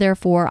looks to their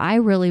four. I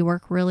really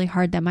work really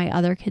hard that my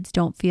other kids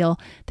don't feel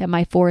that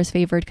my four is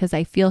favored, because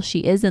I feel she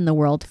is in the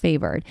world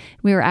favored.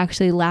 We were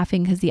actually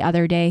laughing because the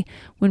other day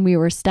when we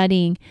were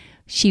studying,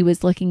 she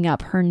was looking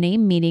up her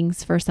name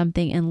meanings for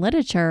something in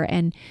literature,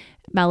 and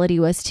Melody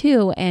was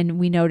too. And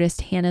we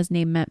noticed Hannah's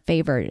name meant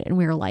favored. And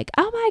we were like,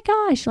 oh my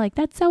gosh, like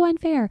that's so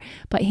unfair.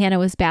 But Hannah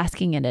was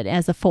basking in it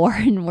as a four.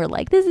 And we're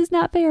like, this is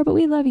not fair, but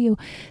we love you.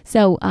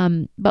 So,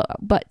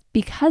 but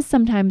because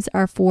sometimes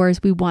our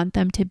fours, we want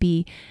them to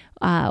be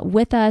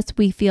with us.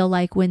 We feel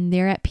like when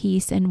they're at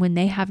peace and when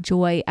they have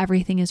joy,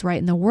 everything is right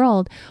in the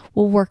world.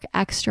 We'll work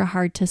extra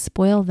hard to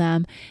spoil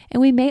them.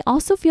 And we may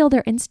also feel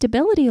their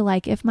instability.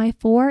 Like if my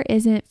four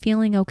isn't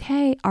feeling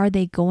okay, are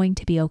they going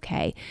to be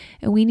okay?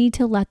 And we need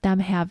to let them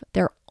have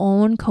their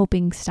own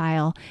coping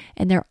style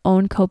and their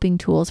own coping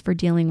tools for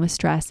dealing with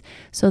stress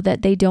so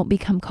that they don't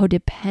become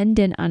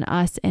codependent on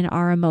us and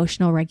our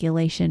emotional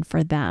regulation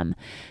for them.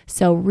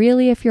 So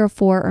really, if you're a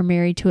four or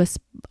married to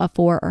a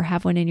four or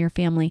have one in your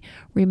family,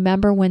 remember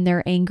remember when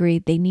they're angry,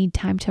 they need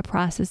time to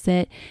process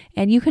it.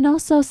 And you can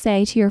also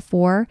say to your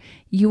 4,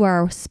 you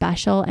are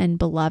special and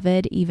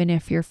beloved, even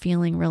if you're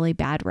feeling really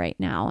bad right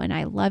now. And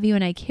I love you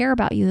and I care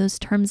about you. Those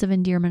terms of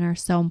endearment are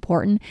so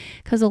important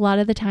because a lot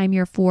of the time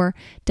your 4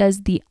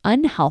 does the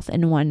unhealthy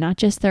one, not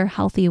just their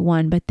healthy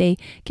one, but they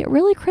get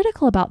really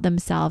critical about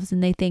themselves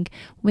and they think,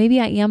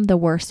 maybe I am the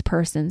worst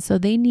person. So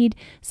they need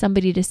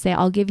somebody to say,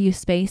 I'll give you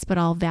space, but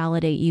I'll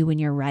validate you when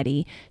you're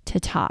ready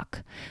to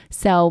talk.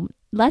 So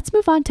let's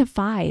move on to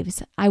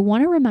 5s. I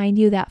want to remind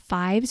you that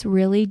 5s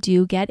really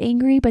do get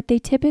angry, but they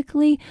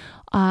typically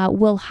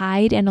will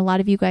hide. And a lot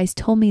of you guys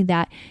told me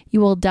that you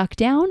will duck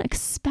down,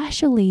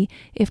 especially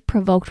if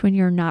provoked when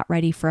you're not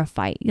ready for a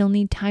fight. You'll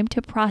need time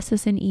to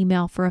process an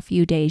email for a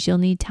few days. You'll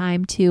need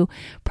time to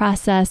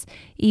process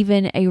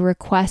even a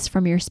request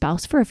from your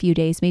spouse for a few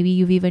days. Maybe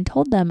you've even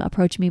told them,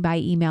 approach me by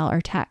email or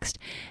text.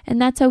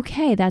 And that's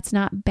okay. That's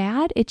not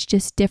bad. It's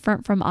just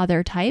different from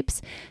other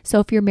types.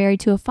 So if you're married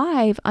to a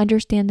 5,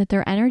 understand that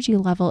their energy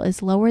level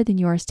is lower than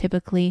yours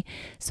typically,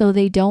 so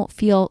they don't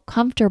feel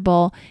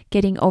comfortable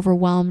getting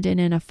overwhelmed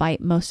and in a fight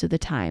most of the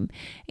time.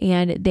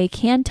 And they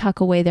can tuck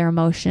away their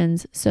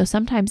emotions. So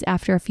sometimes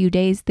after a few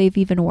days, they've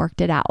even worked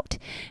it out.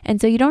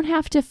 And so you don't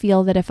have to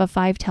feel that if a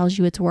 5 tells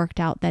you it's worked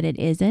out, that it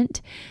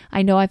isn't.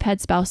 I know I've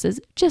had spouses,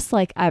 just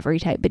like every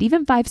type, but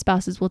even 5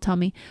 spouses will tell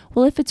me,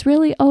 well, if it's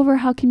really over,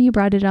 how come you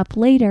brought it up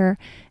later?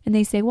 And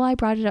they say, well, I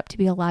brought it up to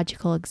be a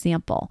logical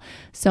example.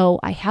 So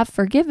I have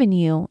forgiven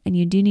you, and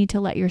you do need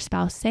to let your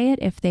spouse say it.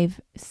 If they've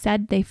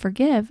said they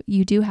forgive,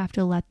 you do have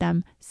to let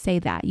them say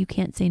that. You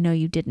can't say, no,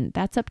 you didn't.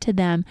 That's up to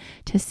them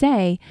to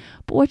say.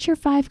 But what your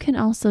 5 can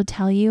also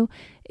tell you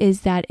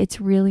is that it's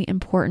really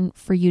important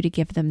for you to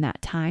give them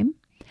that time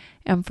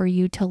and for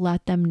you to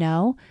let them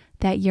know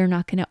that you're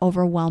not going to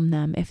overwhelm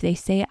them. If they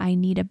say, I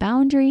need a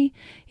boundary,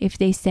 if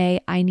they say,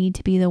 I need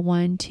to be the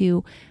one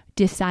to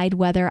decide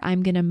whether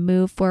I'm going to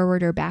move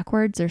forward or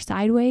backwards or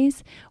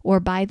sideways or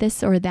buy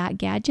this or that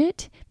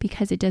gadget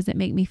because it doesn't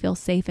make me feel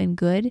safe and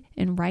good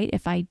and right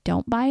if I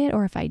don't buy it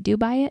or if I do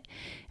buy it.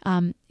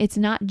 It's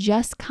not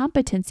just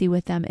competency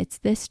with them. It's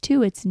this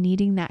too. It's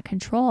needing that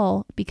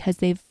control because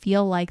they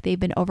feel like they've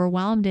been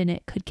overwhelmed and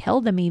it could kill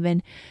them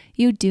even.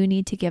 You do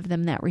need to give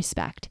them that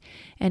respect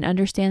and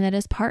understand that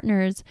as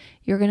partners,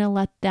 you're going to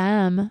let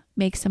them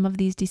make some of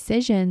these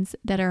decisions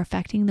that are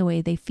affecting the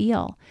way they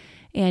feel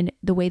and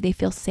the way they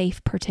feel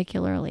safe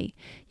particularly.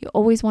 You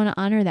always want to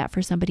honor that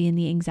for somebody in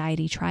the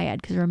anxiety triad,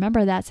 because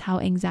remember, that's how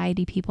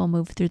anxiety people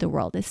move through the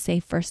world, is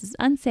safe versus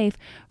unsafe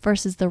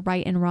versus the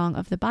right and wrong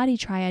of the body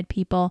triad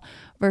people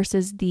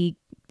versus the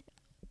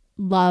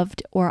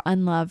loved or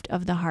unloved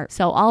of the heart.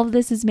 So all of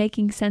this is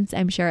making sense,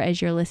 I'm sure,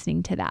 as you're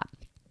listening to that.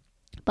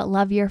 But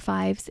love your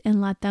 5s and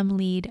let them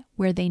lead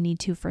where they need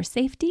to for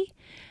safety,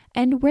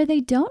 and where they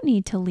don't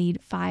need to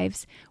lead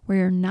 5s, where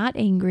you're not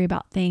angry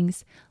about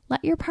things,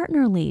 let your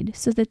partner lead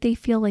so that they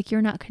feel like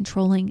you're not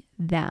controlling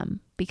them,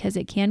 because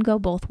it can go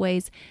both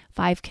ways.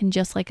 5 can,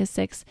 just like a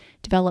 6,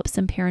 develop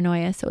some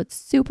paranoia. So it's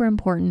super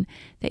important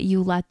that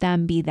you let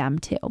them be them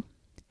too.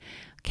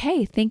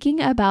 Okay,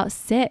 thinking about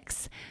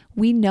 6,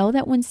 we know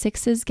that when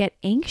 6s get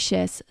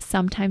anxious,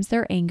 sometimes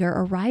their anger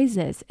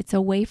arises. It's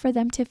a way for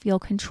them to feel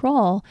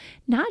control,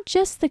 not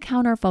just the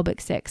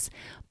counterphobic 6,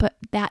 but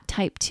that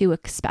type 2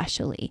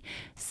 especially.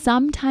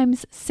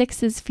 Sometimes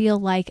 6s feel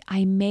like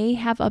I may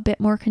have a bit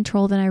more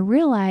control than I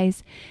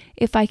realize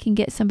if I can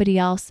get somebody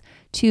else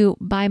to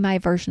buy my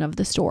version of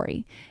the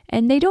story.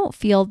 And they don't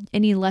feel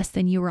any less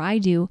than you or I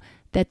do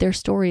that their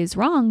story is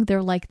wrong.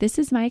 They're like, this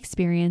is my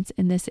experience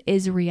and this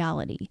is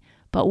reality.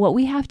 But what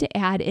we have to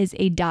add is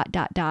a ...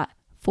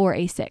 for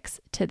a 6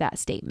 to that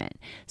statement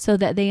so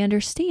that they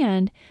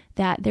understand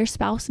that their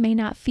spouse may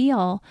not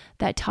feel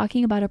that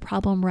talking about a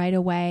problem right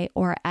away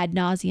or ad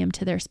nauseum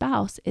to their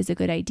spouse is a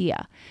good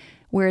idea.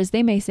 Whereas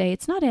they may say,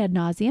 it's not ad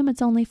nauseum,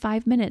 it's only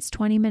 5 minutes,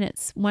 20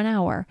 minutes, 1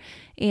 hour.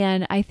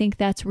 And I think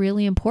that's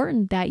really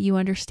important that you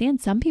understand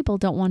some people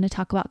don't want to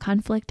talk about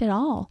conflict at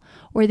all,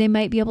 or they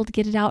might be able to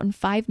get it out in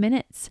 5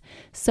 minutes.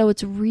 So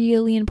it's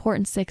really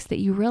important, 6, that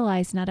you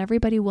realize not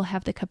everybody will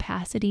have the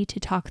capacity to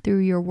talk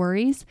through your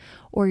worries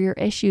or your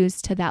issues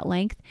to that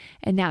length.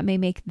 And that may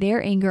make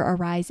their anger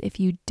arise if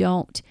you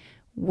don't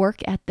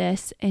work at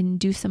this and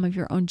do some of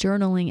your own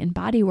journaling and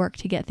body work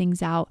to get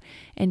things out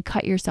and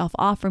cut yourself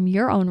off from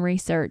your own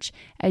research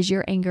as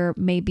your anger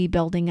may be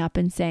building up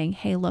and saying,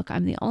 hey, look,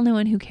 I'm the only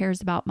one who cares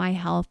about my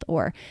health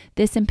or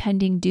this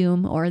impending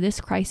doom or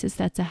this crisis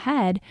that's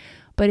ahead.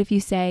 But if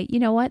you say, you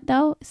know what,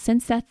 though,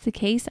 since that's the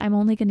case, I'm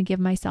only going to give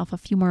myself a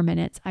few more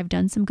minutes. I've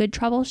done some good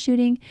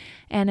troubleshooting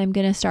and I'm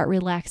going to start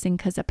relaxing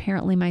because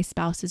apparently my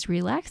spouse is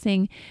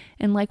relaxing.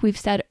 And like we've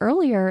said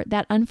earlier,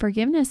 that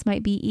unforgiveness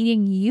might be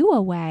eating you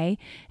away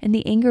and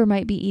the anger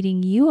might be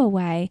eating you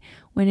away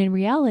when in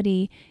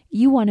reality,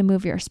 you want to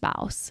move your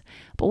spouse.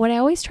 But what I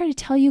always try to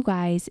tell you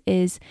guys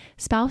is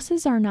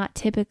spouses are not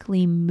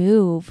typically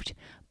moved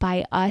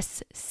by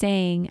us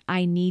saying,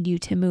 I need you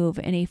to move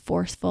in a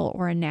forceful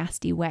or a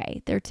nasty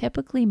way. They're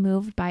typically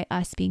moved by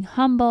us being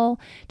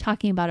humble,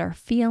 talking about our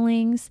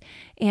feelings,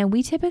 and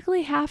we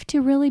typically have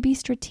to really be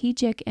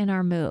strategic in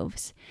our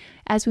moves.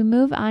 As we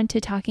move on to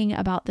talking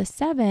about the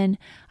 7,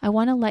 I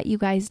want to let you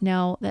guys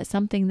know that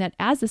something that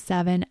as a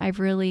 7, I've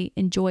really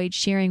enjoyed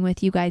sharing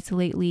with you guys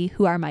lately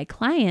who are my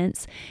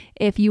clients.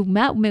 If you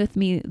met with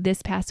me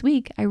this past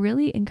week, I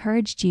really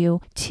encouraged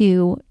you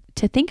to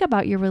think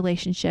about your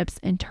relationships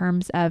in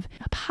terms of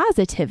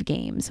positive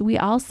games. We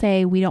all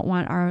say we don't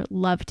want our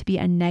love to be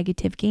a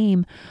negative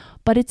game,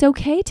 but it's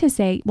okay to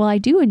say, well, I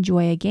do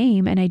enjoy a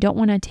game and I don't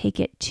want to take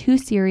it too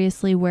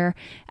seriously where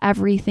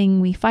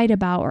everything we fight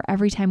about or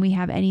every time we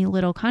have any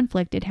little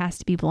conflict, it has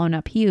to be blown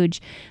up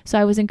huge. So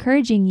I was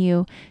encouraging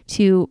you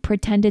to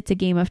pretend it's a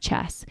game of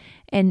chess.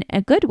 In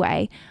a good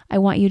way, I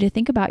want you to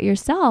think about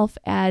yourself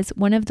as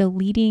one of the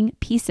leading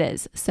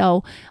pieces.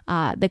 So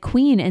the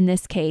queen in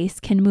this case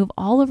can move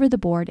all over the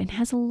board and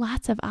has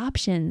lots of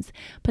options.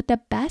 But the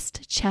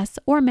best chess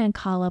or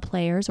Mancala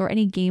players or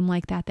any game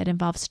like that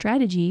involves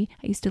strategy.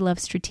 I used to love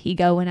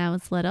Stratego when I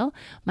was little.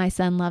 My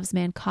son loves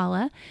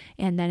Mancala.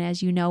 And then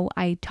as you know,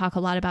 I talk a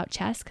lot about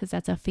chess because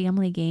that's a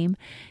family game.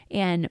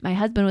 And my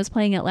husband was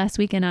playing it last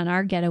weekend on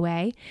our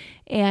getaway.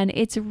 And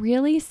it's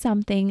really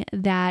something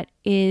that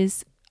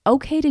is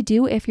okay to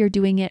do if you're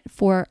doing it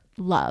for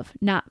love,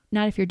 not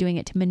if you're doing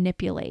it to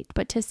manipulate,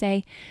 but to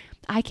say,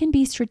 I can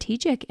be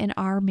strategic in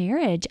our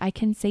marriage. I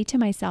can say to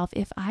myself,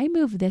 if I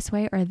move this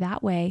way or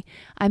that way,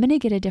 I'm going to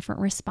get a different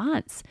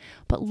response.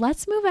 But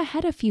let's move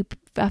ahead a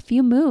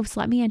few moves.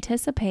 Let me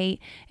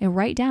anticipate and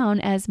write down,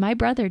 as my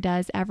brother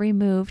does, every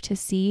move to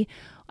see.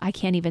 I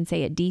can't even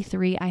say it,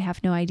 D3. I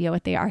have no idea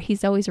what they are.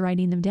 He's always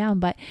writing them down,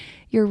 but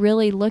you're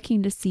really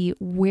looking to see,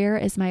 where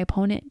is my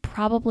opponent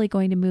probably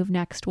going to move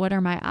next? What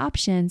are my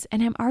options?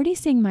 And I'm already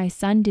seeing my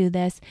son do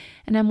this,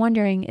 and I'm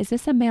wondering, is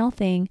this a male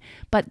thing?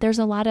 But there's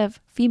a lot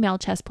of female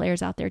chess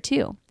players out there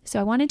too. So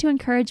I wanted to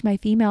encourage my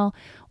female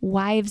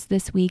wives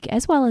this week,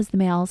 as well as the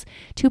males,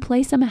 to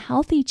play some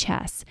healthy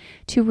chess,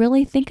 to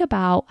really think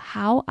about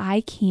how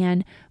I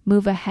can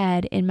move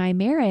ahead in my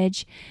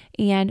marriage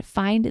and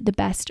find the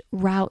best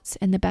routes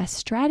and the best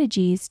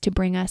strategies to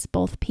bring us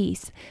both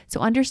peace. So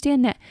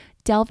understand that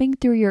delving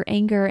through your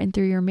anger and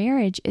through your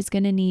marriage is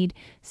going to need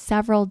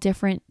several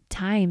different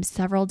times,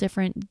 several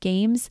different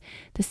games,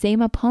 the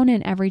same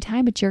opponent every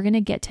time, but you're going to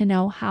get to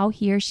know how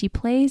he or she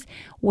plays,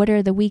 what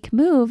are the weak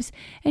moves,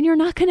 and you're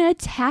not going to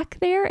attack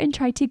there and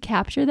try to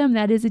capture them.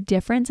 That is a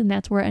difference, and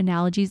that's where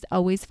analogies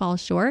always fall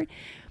short.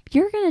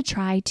 You're going to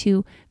try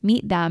to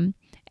meet them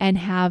and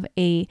have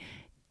a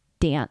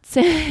dance.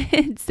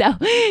 So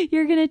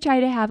you're going to try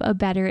to have a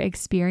better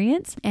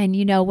experience. And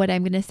you know what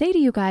I'm going to say to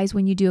you guys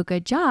when you do a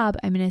good job?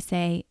 I'm going to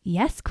say,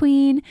 yes,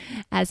 queen.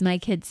 As my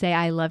kids say,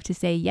 I love to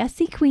say,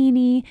 yesy,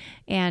 queenie.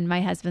 And my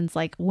husband's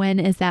like, when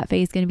is that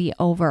phase going to be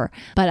over?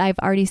 But I've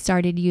already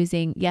started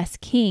using yes,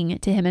 king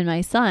to him and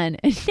my son.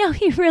 And now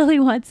he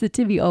really wants it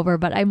to be over.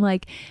 But I'm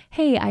like,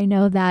 hey, I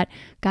know that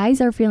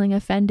guys are feeling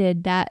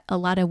offended that a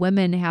lot of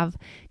women have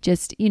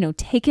just,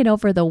 taken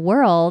over the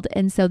world.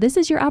 And so this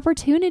is your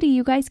opportunity.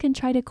 You guys can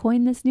try to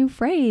coin this new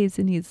phrase.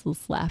 And he's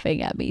just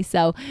laughing at me.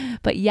 So,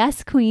 but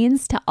yes,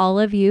 queens, to all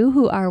of you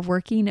who are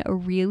working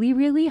really,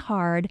 really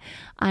hard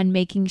on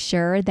making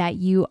sure that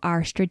you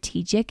are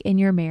strategic in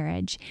your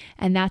marriage.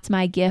 And that's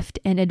my gift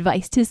and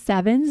advice to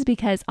 7s,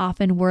 because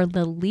often we're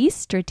the least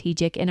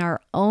strategic in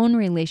our own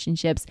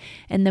relationships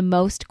and the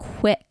most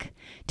quick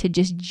to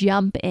just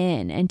jump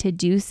in and to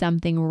do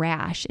something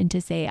rash and to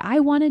say, I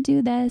want to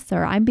do this,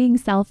 or I'm being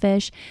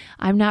selfish.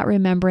 I'm not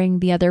remembering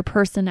the other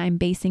person. I'm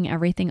basing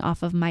everything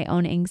off of my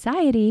own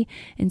anxiety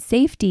and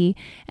safety.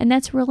 And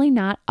that's really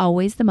not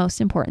always the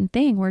most important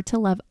thing. We're to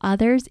love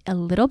others a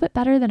little bit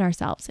better than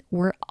ourselves.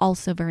 We're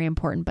also very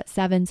important. But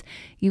 7s,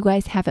 you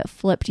guys have it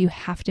flipped. You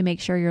have to make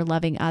sure you're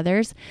loving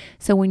others.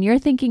 So when you're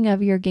thinking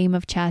of your game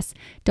of chess,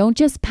 don't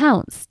just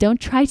pounce. Don't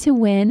try to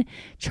win.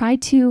 Try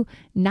to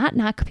not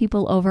knock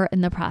people over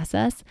in the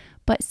process,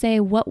 but say,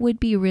 what would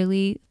be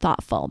really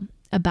thoughtful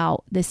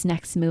about this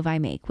next move I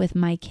make with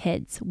my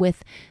kids,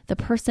 with the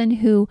person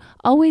who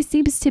always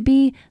seems to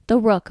be the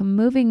rook,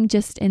 moving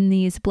just in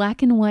these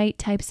black and white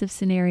types of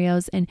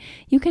scenarios. And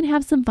you can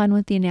have some fun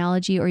with the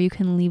analogy, or you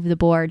can leave the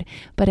board.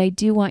 But I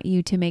do want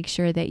you to make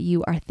sure that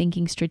you are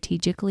thinking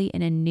strategically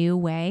in a new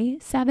way,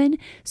 7,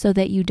 so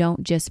that you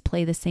don't just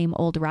play the same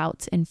old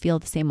routes and feel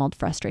the same old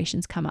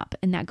frustrations come up.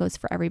 And that goes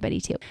for everybody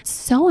too.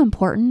 So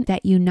important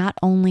that you not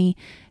only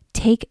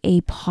take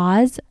a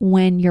pause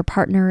when your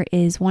partner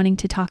is wanting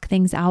to talk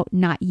things out,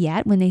 not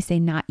yet, when they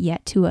say not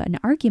yet to an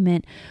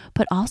argument,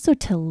 but also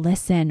to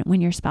listen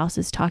when your spouse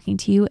is talking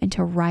to you and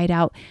to write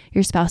out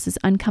your spouse's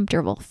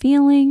uncomfortable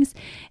feelings,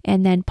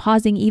 and then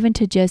pausing even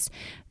to just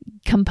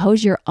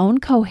compose your own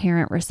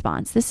coherent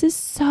response. This is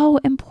so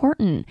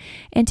important.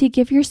 And to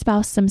give your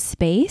spouse some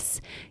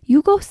space,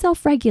 you go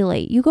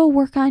self-regulate, you go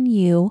work on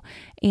you,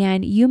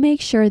 and you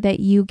make sure that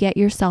you get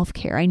your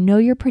self-care. I know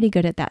you're pretty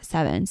good at that,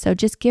 7. So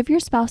just give your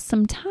spouse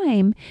some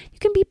time. You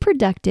can be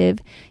productive.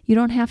 You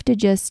don't have to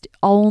just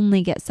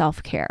only get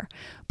self-care,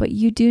 but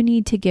you do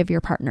need to give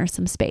your partner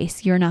some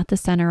space. You're not the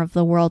center of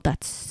the world.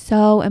 That's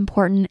so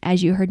important.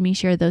 As you heard me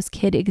share those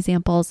kid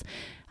examples,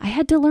 I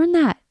had to learn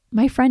that.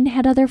 My friend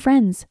had other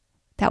friends.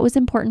 That was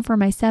important for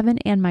my 7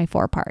 and my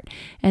 4 part.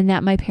 And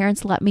that my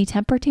parents let me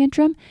temper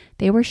tantrum.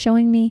 They were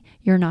showing me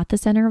you're not the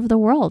center of the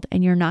world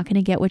and you're not going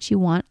to get what you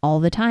want all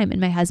the time. And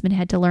my husband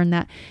had to learn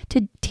that,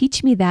 to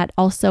teach me that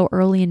also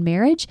early in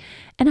marriage.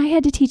 And I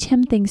had to teach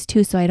him things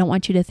too. So I don't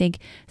want you to think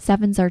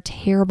 7s are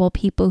terrible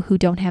people who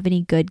don't have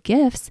any good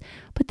gifts.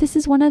 But this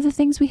is one of the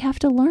things we have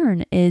to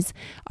learn is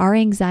our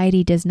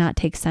anxiety does not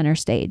take center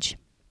stage.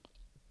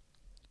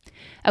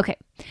 Okay,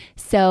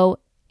 so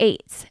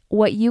 8s,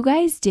 what you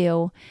guys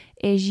do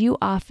is you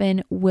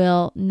often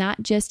will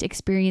not just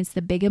experience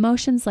the big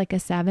emotions like a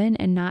 7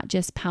 and not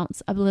just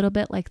pounce a little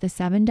bit like the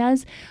 7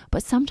 does,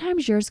 but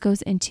sometimes yours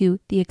goes into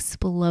the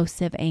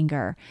explosive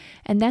anger.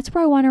 And that's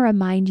where I want to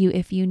remind you,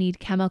 if you need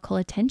chemical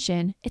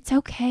attention, it's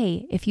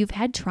okay. If you've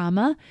had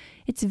trauma,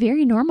 it's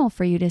very normal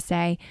for you to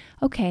say,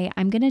 okay,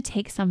 I'm going to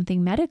take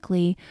something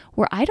medically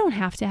where I don't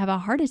have to have a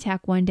heart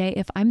attack one day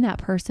if I'm that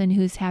person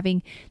who's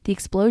having the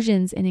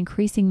explosions and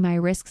increasing my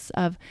risks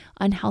of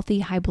unhealthy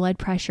high blood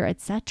pressure,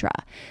 etc.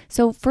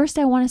 So first,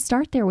 I want to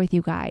start there with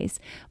you guys.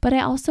 But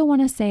I also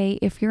want to say,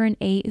 if you're an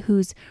 8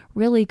 who's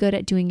really good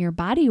at doing your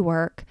body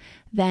work,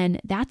 then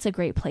that's a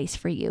great place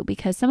for you,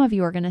 because some of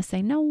you are going to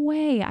say, no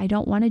way, I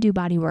don't want to do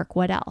body work.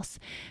 What else?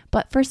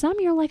 But for some,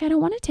 you're like, I don't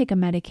want to take a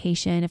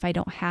medication if I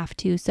don't have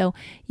to. So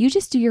you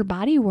just do your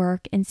body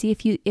work and see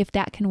if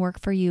that can work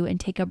for you, and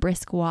take a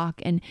brisk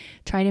walk and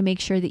try to make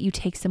sure that you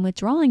take some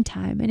withdrawing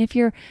time. And if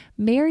you're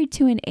married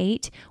to an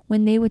 8,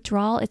 when they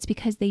withdraw, it's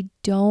because they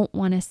don't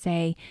want to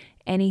say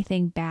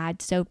anything bad.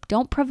 So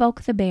don't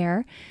provoke the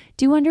bear.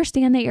 Do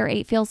understand that your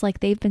 8 feels like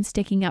they've been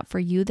sticking up for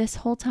you this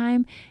whole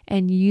time,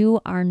 and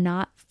you are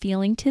not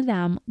feeling to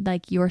them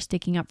like you're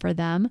sticking up for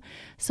them.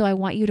 So I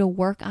want you to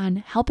work on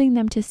helping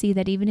them to see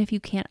that even if you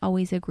can't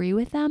always agree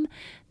with them,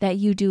 that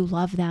you do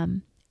love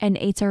them. And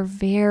 8s are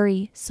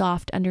very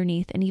soft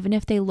underneath. And even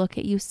if they look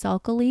at you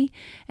sulkily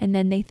and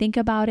then they think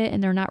about it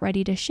and they're not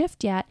ready to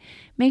shift yet,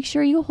 make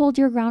sure you hold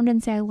your ground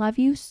and say, I love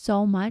you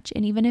so much.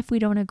 And even if we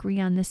don't agree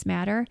on this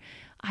matter,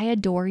 I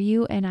adore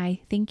you and I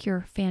think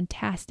you're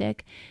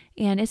fantastic.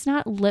 And it's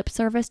not lip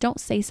service. Don't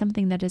say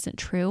something that isn't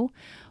true,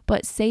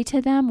 but say to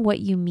them what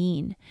you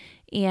mean,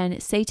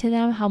 and say to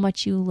them how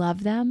much you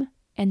love them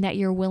and that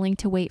you're willing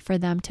to wait for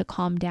them to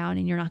calm down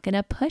and you're not going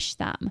to push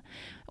them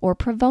or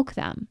provoke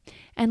them.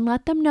 And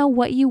let them know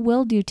what you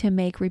will do to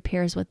make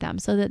repairs with them,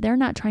 so that they're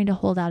not trying to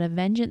hold out a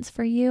vengeance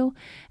for you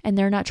and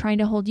they're not trying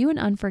to hold you in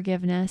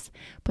unforgiveness,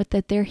 but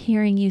that they're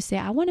hearing you say,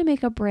 I want to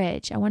make a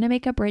bridge. I want to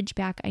make a bridge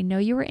back. I know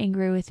you were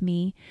angry with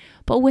me.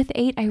 But with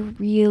 8, I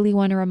really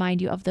want to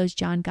remind you of those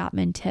John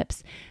Gottman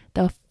tips.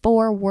 The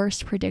 4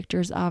 worst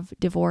predictors of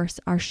divorce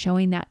are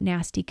showing that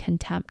nasty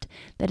contempt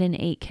that an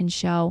 8 can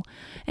show.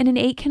 And an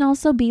 8 can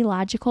also be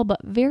logical, but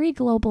very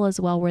global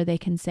as well, where they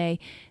can say,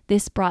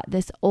 this brought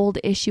this old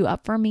issue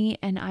up for me,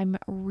 and I'm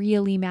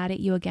really mad at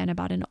you again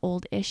about an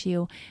old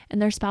issue.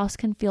 And their spouse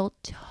can feel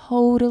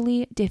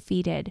totally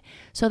defeated.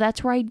 So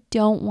that's where I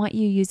don't want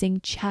you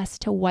using chess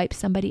to wipe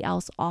somebody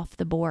else off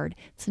the board.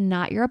 It's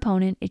not your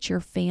opponent, it's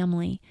your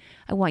family.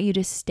 I want you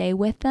to stay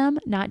with them,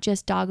 not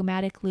just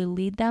dogmatically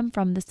lead them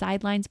from the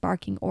sidelines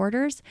barking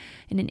orders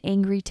in an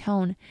angry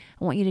tone.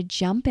 I want you to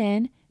jump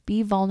in,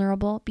 be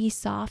vulnerable, be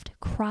soft,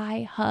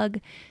 cry, hug,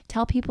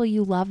 tell people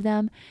you love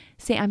them,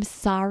 say, I'm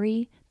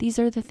sorry. These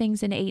are the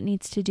things an 8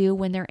 needs to do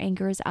when their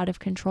anger is out of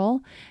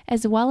control,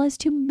 as well as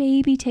to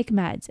maybe take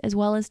meds, as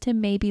well as to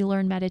maybe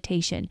learn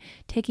meditation.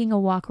 Taking a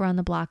walk around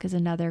the block is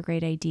another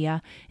great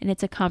idea, and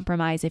it's a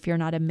compromise if you're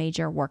not a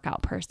major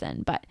workout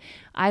person. But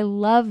I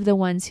love the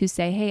ones who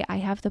say, hey, I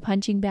have the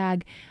punching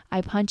bag.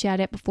 I punch at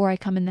it before I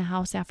come in the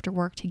house after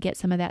work to get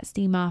some of that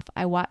steam off.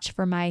 I watch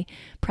for my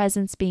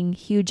presence being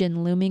huge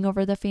and looming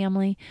over the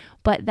family.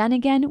 But then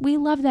again, we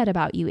love that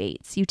about you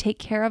 8s. You take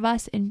care of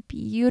us in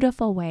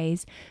beautiful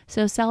ways.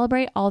 So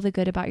celebrate all the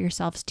good about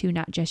yourselves too,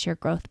 not just your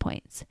growth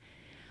points.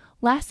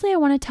 Lastly, I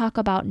want to talk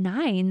about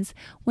 9s.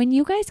 When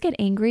you guys get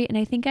angry, and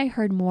I think I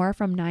heard more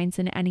from 9s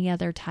than any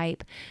other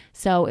type,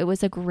 so it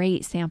was a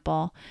great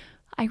sample.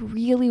 I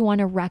really want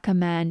to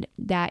recommend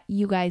that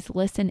you guys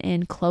listen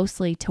in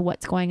closely to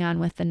what's going on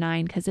with the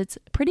 9, because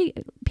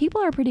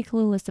people are pretty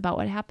clueless about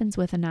what happens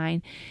with a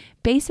 9.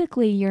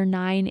 Basically, your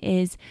 9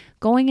 is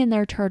going in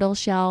their turtle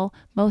shell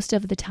most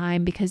of the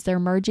time because they're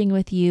merging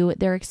with you.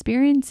 They're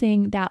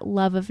experiencing that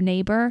love of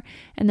neighbor,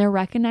 and they're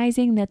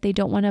recognizing that they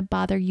don't want to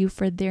bother you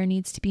for their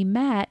needs to be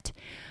met.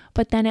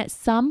 But then at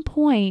some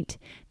point,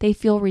 they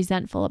feel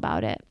resentful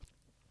about it.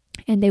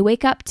 and they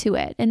wake up to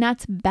it. And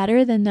that's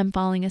better than them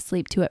falling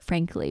asleep to it,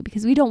 frankly,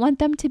 because we don't want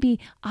them to be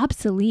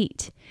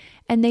obsolete.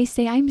 And they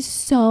say, I'm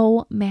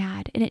so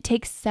mad. And it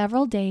takes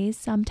several days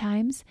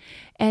sometimes.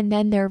 And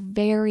then they're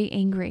very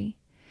angry.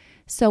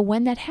 So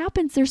when that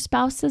happens, their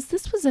spouse says,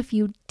 this was a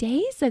few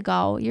days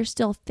ago. You're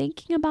still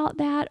thinking about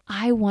that.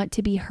 I want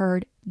to be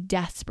heard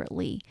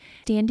desperately.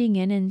 Standing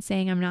in and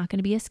saying, I'm not going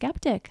to be a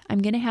skeptic. I'm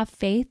going to have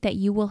faith that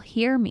you will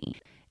hear me.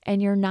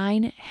 And your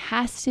 9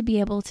 has to be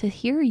able to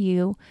hear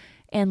you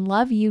and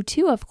love you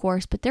too, of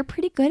course, but they're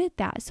pretty good at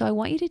that. So I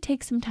want you to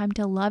take some time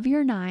to love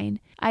your 9.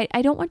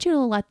 I don't want you to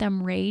let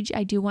them rage.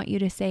 I do want you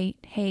to say,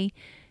 hey,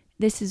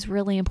 this is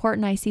really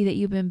important. I see that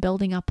you've been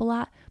building up a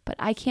lot, but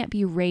I can't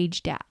be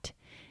raged at.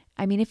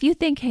 I mean, if you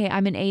think, hey,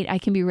 I'm an 8, I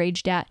can be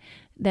raged at,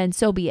 then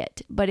so be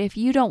it. But if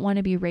you don't want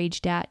to be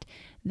raged at,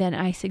 then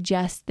I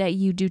suggest that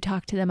you do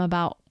talk to them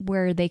about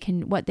what they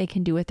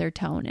can do with their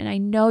tone. And I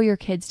know your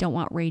kids don't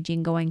want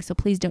raging going, so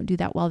please don't do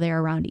that while they're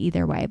around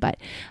either way. But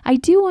I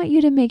do want you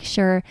to make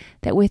sure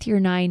that with your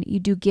 9, you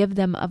do give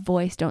them a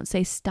voice. Don't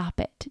say, stop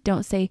it.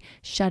 Don't say,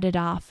 shut it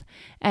off.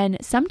 And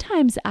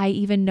sometimes I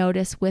even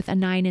notice with a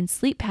 9 in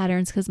sleep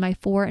patterns, because my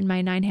 4 and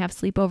my 9 have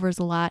sleepovers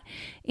a lot.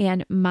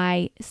 And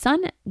my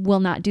son will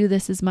not do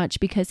this as much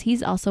because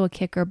he's also a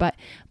kicker, but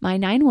my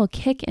 9 will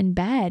kick in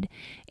bed.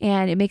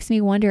 And it makes me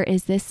wonder,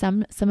 is this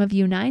some of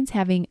you 9s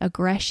having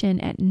aggression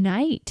at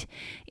night?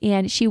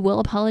 And she will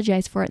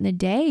apologize for it in the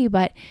day,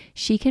 but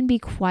she can be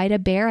quite a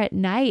bear at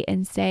night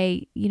and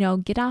say,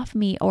 get off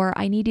me, or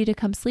I need you to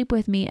come sleep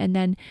with me. And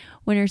then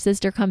when her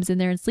sister comes in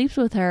there and sleeps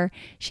with her,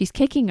 she's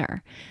kicking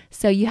her.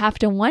 So you have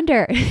to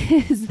wonder,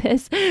 is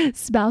this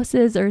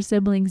spouses or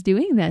siblings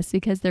doing this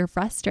because they're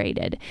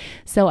frustrated?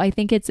 So I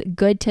think it's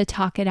good to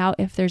talk it out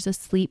if there's a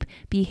sleep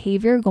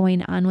behavior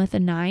going on with a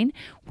 9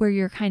 where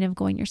you're kind of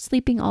you're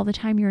sleeping all the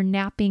time, you're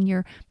napping,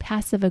 you're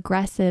passive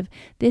aggressive.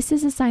 This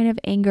is a sign of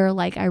anger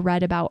like I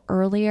read about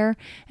earlier.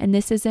 And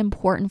this is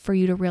important for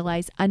you to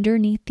realize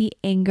underneath the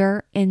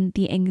anger in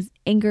the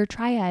anger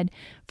triad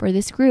for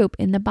this group,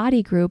 in the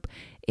body group,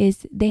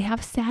 is they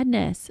have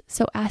sadness.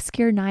 So ask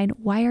your 9,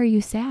 why are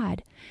you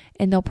sad?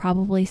 And they'll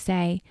probably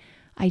say,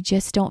 I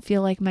just don't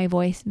feel like my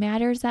voice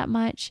matters that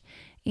much.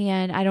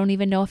 And I don't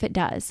even know if it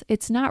does.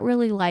 It's not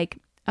really like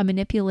a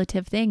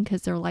manipulative thing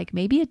because they're like,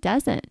 maybe it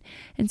doesn't.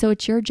 And so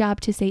it's your job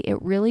to say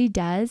it really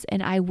does.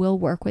 And I will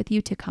work with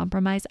you to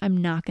compromise. I'm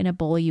not going to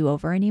bully you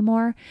over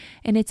anymore.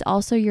 And it's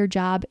also your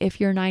job,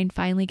 if your 9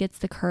 finally gets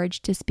the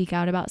courage to speak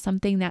out about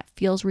something that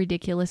feels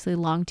ridiculously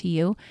long to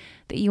you,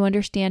 that you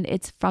understand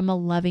it's from a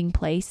loving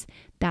place.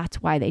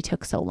 That's why they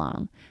took so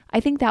long.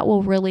 I think that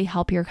will really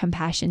help your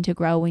compassion to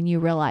grow when you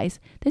realize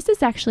this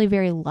is actually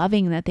very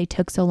loving that they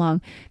took so long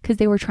because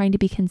they were trying to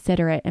be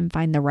considerate and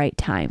find the right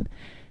time.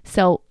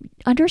 So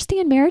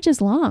understand marriage is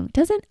long. It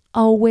doesn't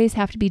always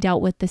have to be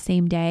dealt with the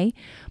same day.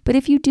 But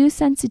if you do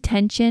sense a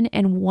tension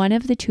and one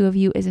of the two of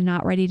you is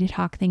not ready to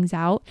talk things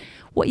out,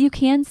 what you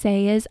can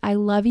say is, I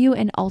love you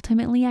and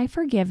ultimately I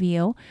forgive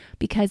you,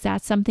 because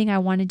that's something I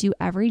want to do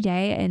every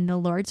day. And the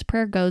Lord's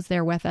Prayer goes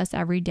there with us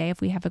every day.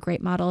 If we have a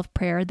great model of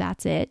prayer,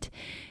 that's it.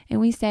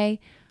 And we say,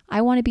 I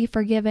want to be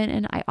forgiven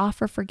and I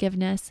offer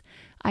forgiveness.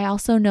 I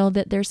also know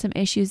that there's some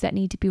issues that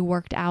need to be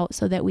worked out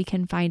so that we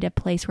can find a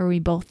place where we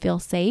both feel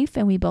safe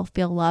and we both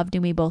feel loved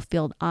and we both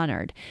feel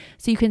honored.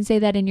 So you can say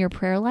that in your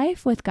prayer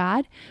life with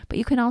God, but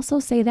you can also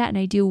say that, and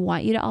I do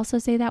want you to also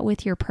say that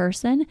with your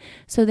person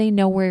so they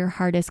know where your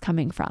heart is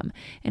coming from.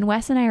 And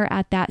Wes and I are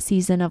at that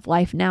season of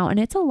life now, and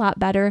it's a lot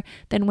better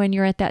than when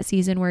you're at that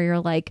season where you're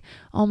like,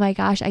 oh my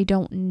gosh, I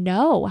don't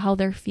know how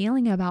they're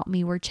feeling about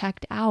me. We're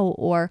checked out,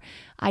 or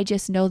I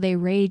just know they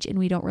rage and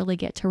we don't really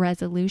get to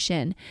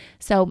resolution.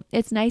 So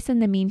it's nice in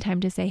the meantime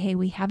to say, hey,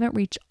 we haven't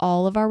reached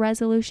all of our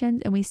resolutions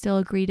and we still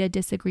agree to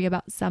disagree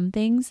about some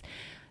things.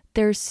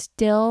 There's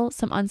still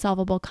some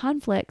unsolvable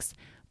conflicts,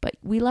 but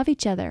we love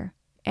each other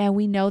and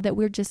we know that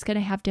we're just going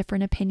to have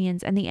different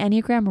opinions. And the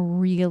Enneagram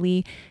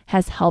really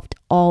has helped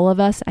all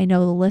of us. I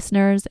know the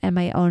listeners and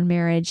my own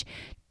marriage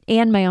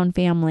and my own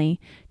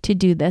family to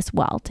do this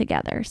well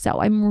together.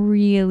 So I'm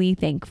really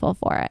thankful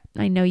for it.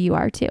 I know you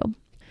are too.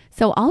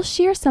 So I'll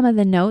share some of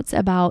the notes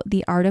about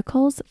the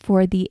articles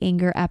for the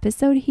anger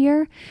episode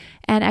here.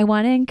 And I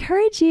want to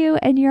encourage you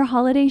in your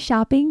holiday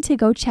shopping to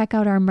go check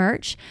out our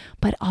merch,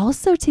 but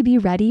also to be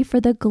ready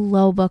for the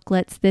Glow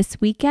booklets this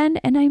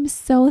weekend. And I'm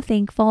so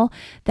thankful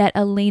that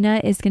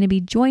Elena is going to be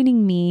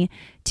joining me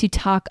to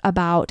talk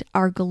about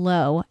our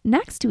Glow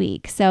next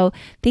week. So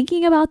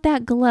thinking about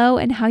that Glow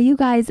and how you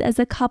guys as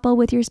a couple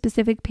with your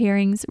specific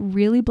pairings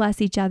really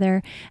bless each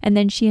other. And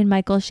then she and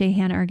Michael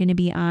Shahan are going to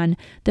be on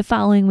the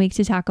following week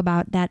to talk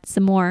about that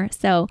some more.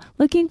 So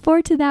looking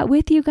forward to that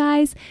with you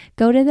guys.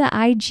 Go to the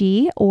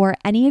IG or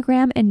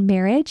Enneagram and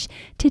Marriage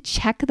to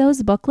check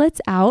those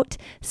booklets out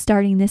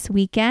starting this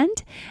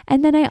weekend.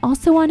 And then I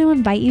also want to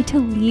invite you to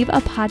leave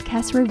a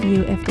podcast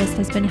review if this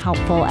has been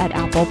helpful at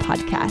Apple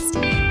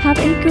Podcast. Have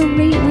a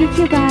great week,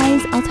 you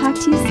guys. I'll talk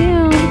to you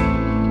soon.